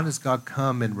say, why does God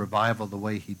come in revival the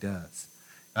way he does?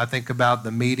 I think about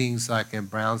the meetings like in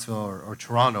Brownsville or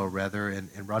Toronto, rather, in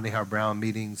Rodney Howard-Browne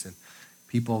meetings, and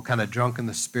people kind of drunk in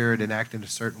the spirit and acting a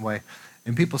certain way.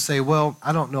 And people say, well,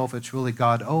 I don't know if it's really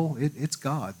God. Oh, it's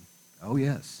God. Oh,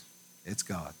 yes, it's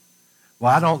God.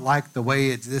 Well, I don't like the way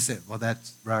it's this. Well,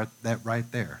 that's right, that right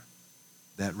there.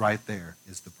 That right there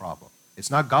is the problem.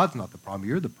 It's not God's not the problem.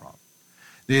 You're the problem.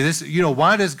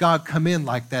 Why does God come in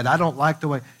like that? I don't like the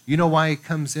way. You know why he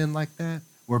comes in like that?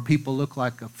 Where people look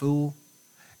like a fool?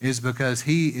 Is because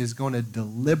he is going to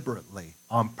deliberately,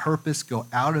 on purpose, go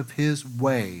out of his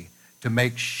way to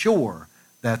make sure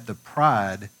that the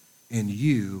pride in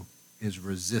you is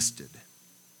resisted.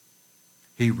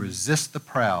 He resists the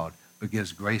proud, but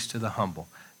gives grace to the humble.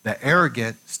 The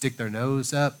arrogant stick their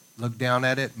nose up, look down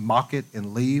at it, mock it,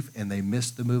 and leave, and they miss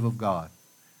the move of God.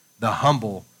 The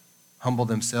humble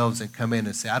themselves and come in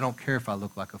and say, I don't care if I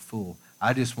look like a fool.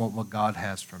 I just want what God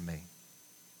has for me.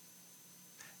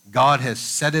 God has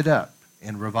set it up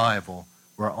in revival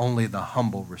where only the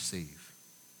humble receive,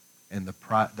 and the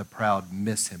proud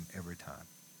miss him every time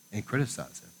and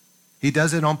criticize him. He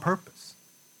does it on purpose.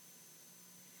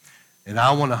 And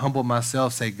I want to humble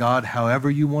myself, say, God, however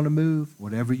you want to move,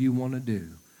 whatever you want to do,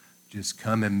 just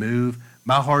come and move.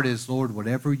 My heart is, Lord,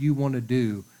 whatever you want to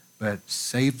do, but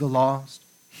save the lost,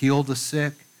 heal the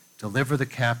sick, deliver the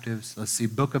captives. Let's see,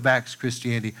 Book of Acts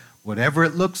Christianity, whatever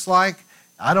it looks like,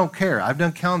 I don't care. I've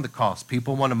done counting the cost.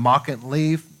 People want to mock it and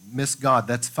leave, miss God,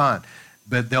 that's fine.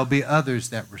 But there'll be others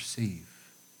that receive.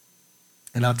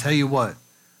 And I'll tell you what,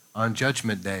 on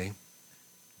Judgment Day,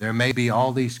 there may be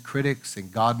all these critics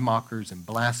and God mockers and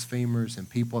blasphemers and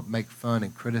people that make fun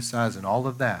and criticize and all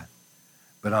of that.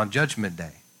 But on Judgment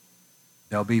Day,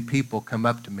 there'll be people come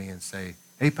up to me and say,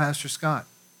 hey, Pastor Scott,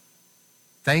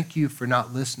 thank you for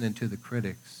not listening to the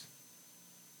critics.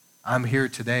 I'm here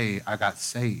today. I got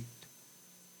saved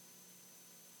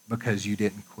because you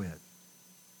didn't quit.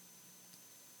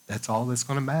 That's all that's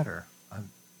going to matter.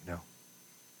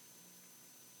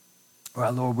 All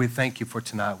right, Lord, we thank you for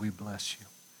tonight. We bless you.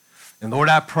 And Lord,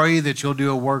 I pray that you'll do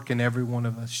a work in every one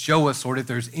of us. Show us, Lord, if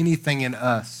there's anything in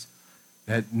us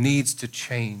that needs to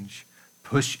change.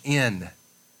 Push in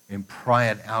and pry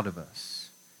it out of us.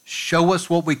 Show us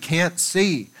what we can't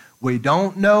see. We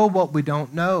don't know what we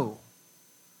don't know.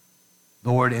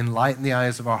 Lord, enlighten the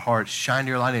eyes of our hearts. Shine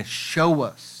your light and show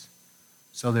us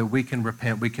so that we can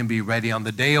repent. We can be ready on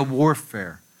the day of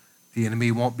warfare. The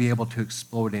enemy won't be able to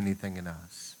exploit anything in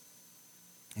us.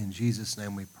 In Jesus'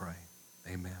 name we pray.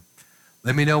 Amen.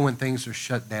 Let me know when things are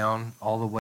shut down all the way.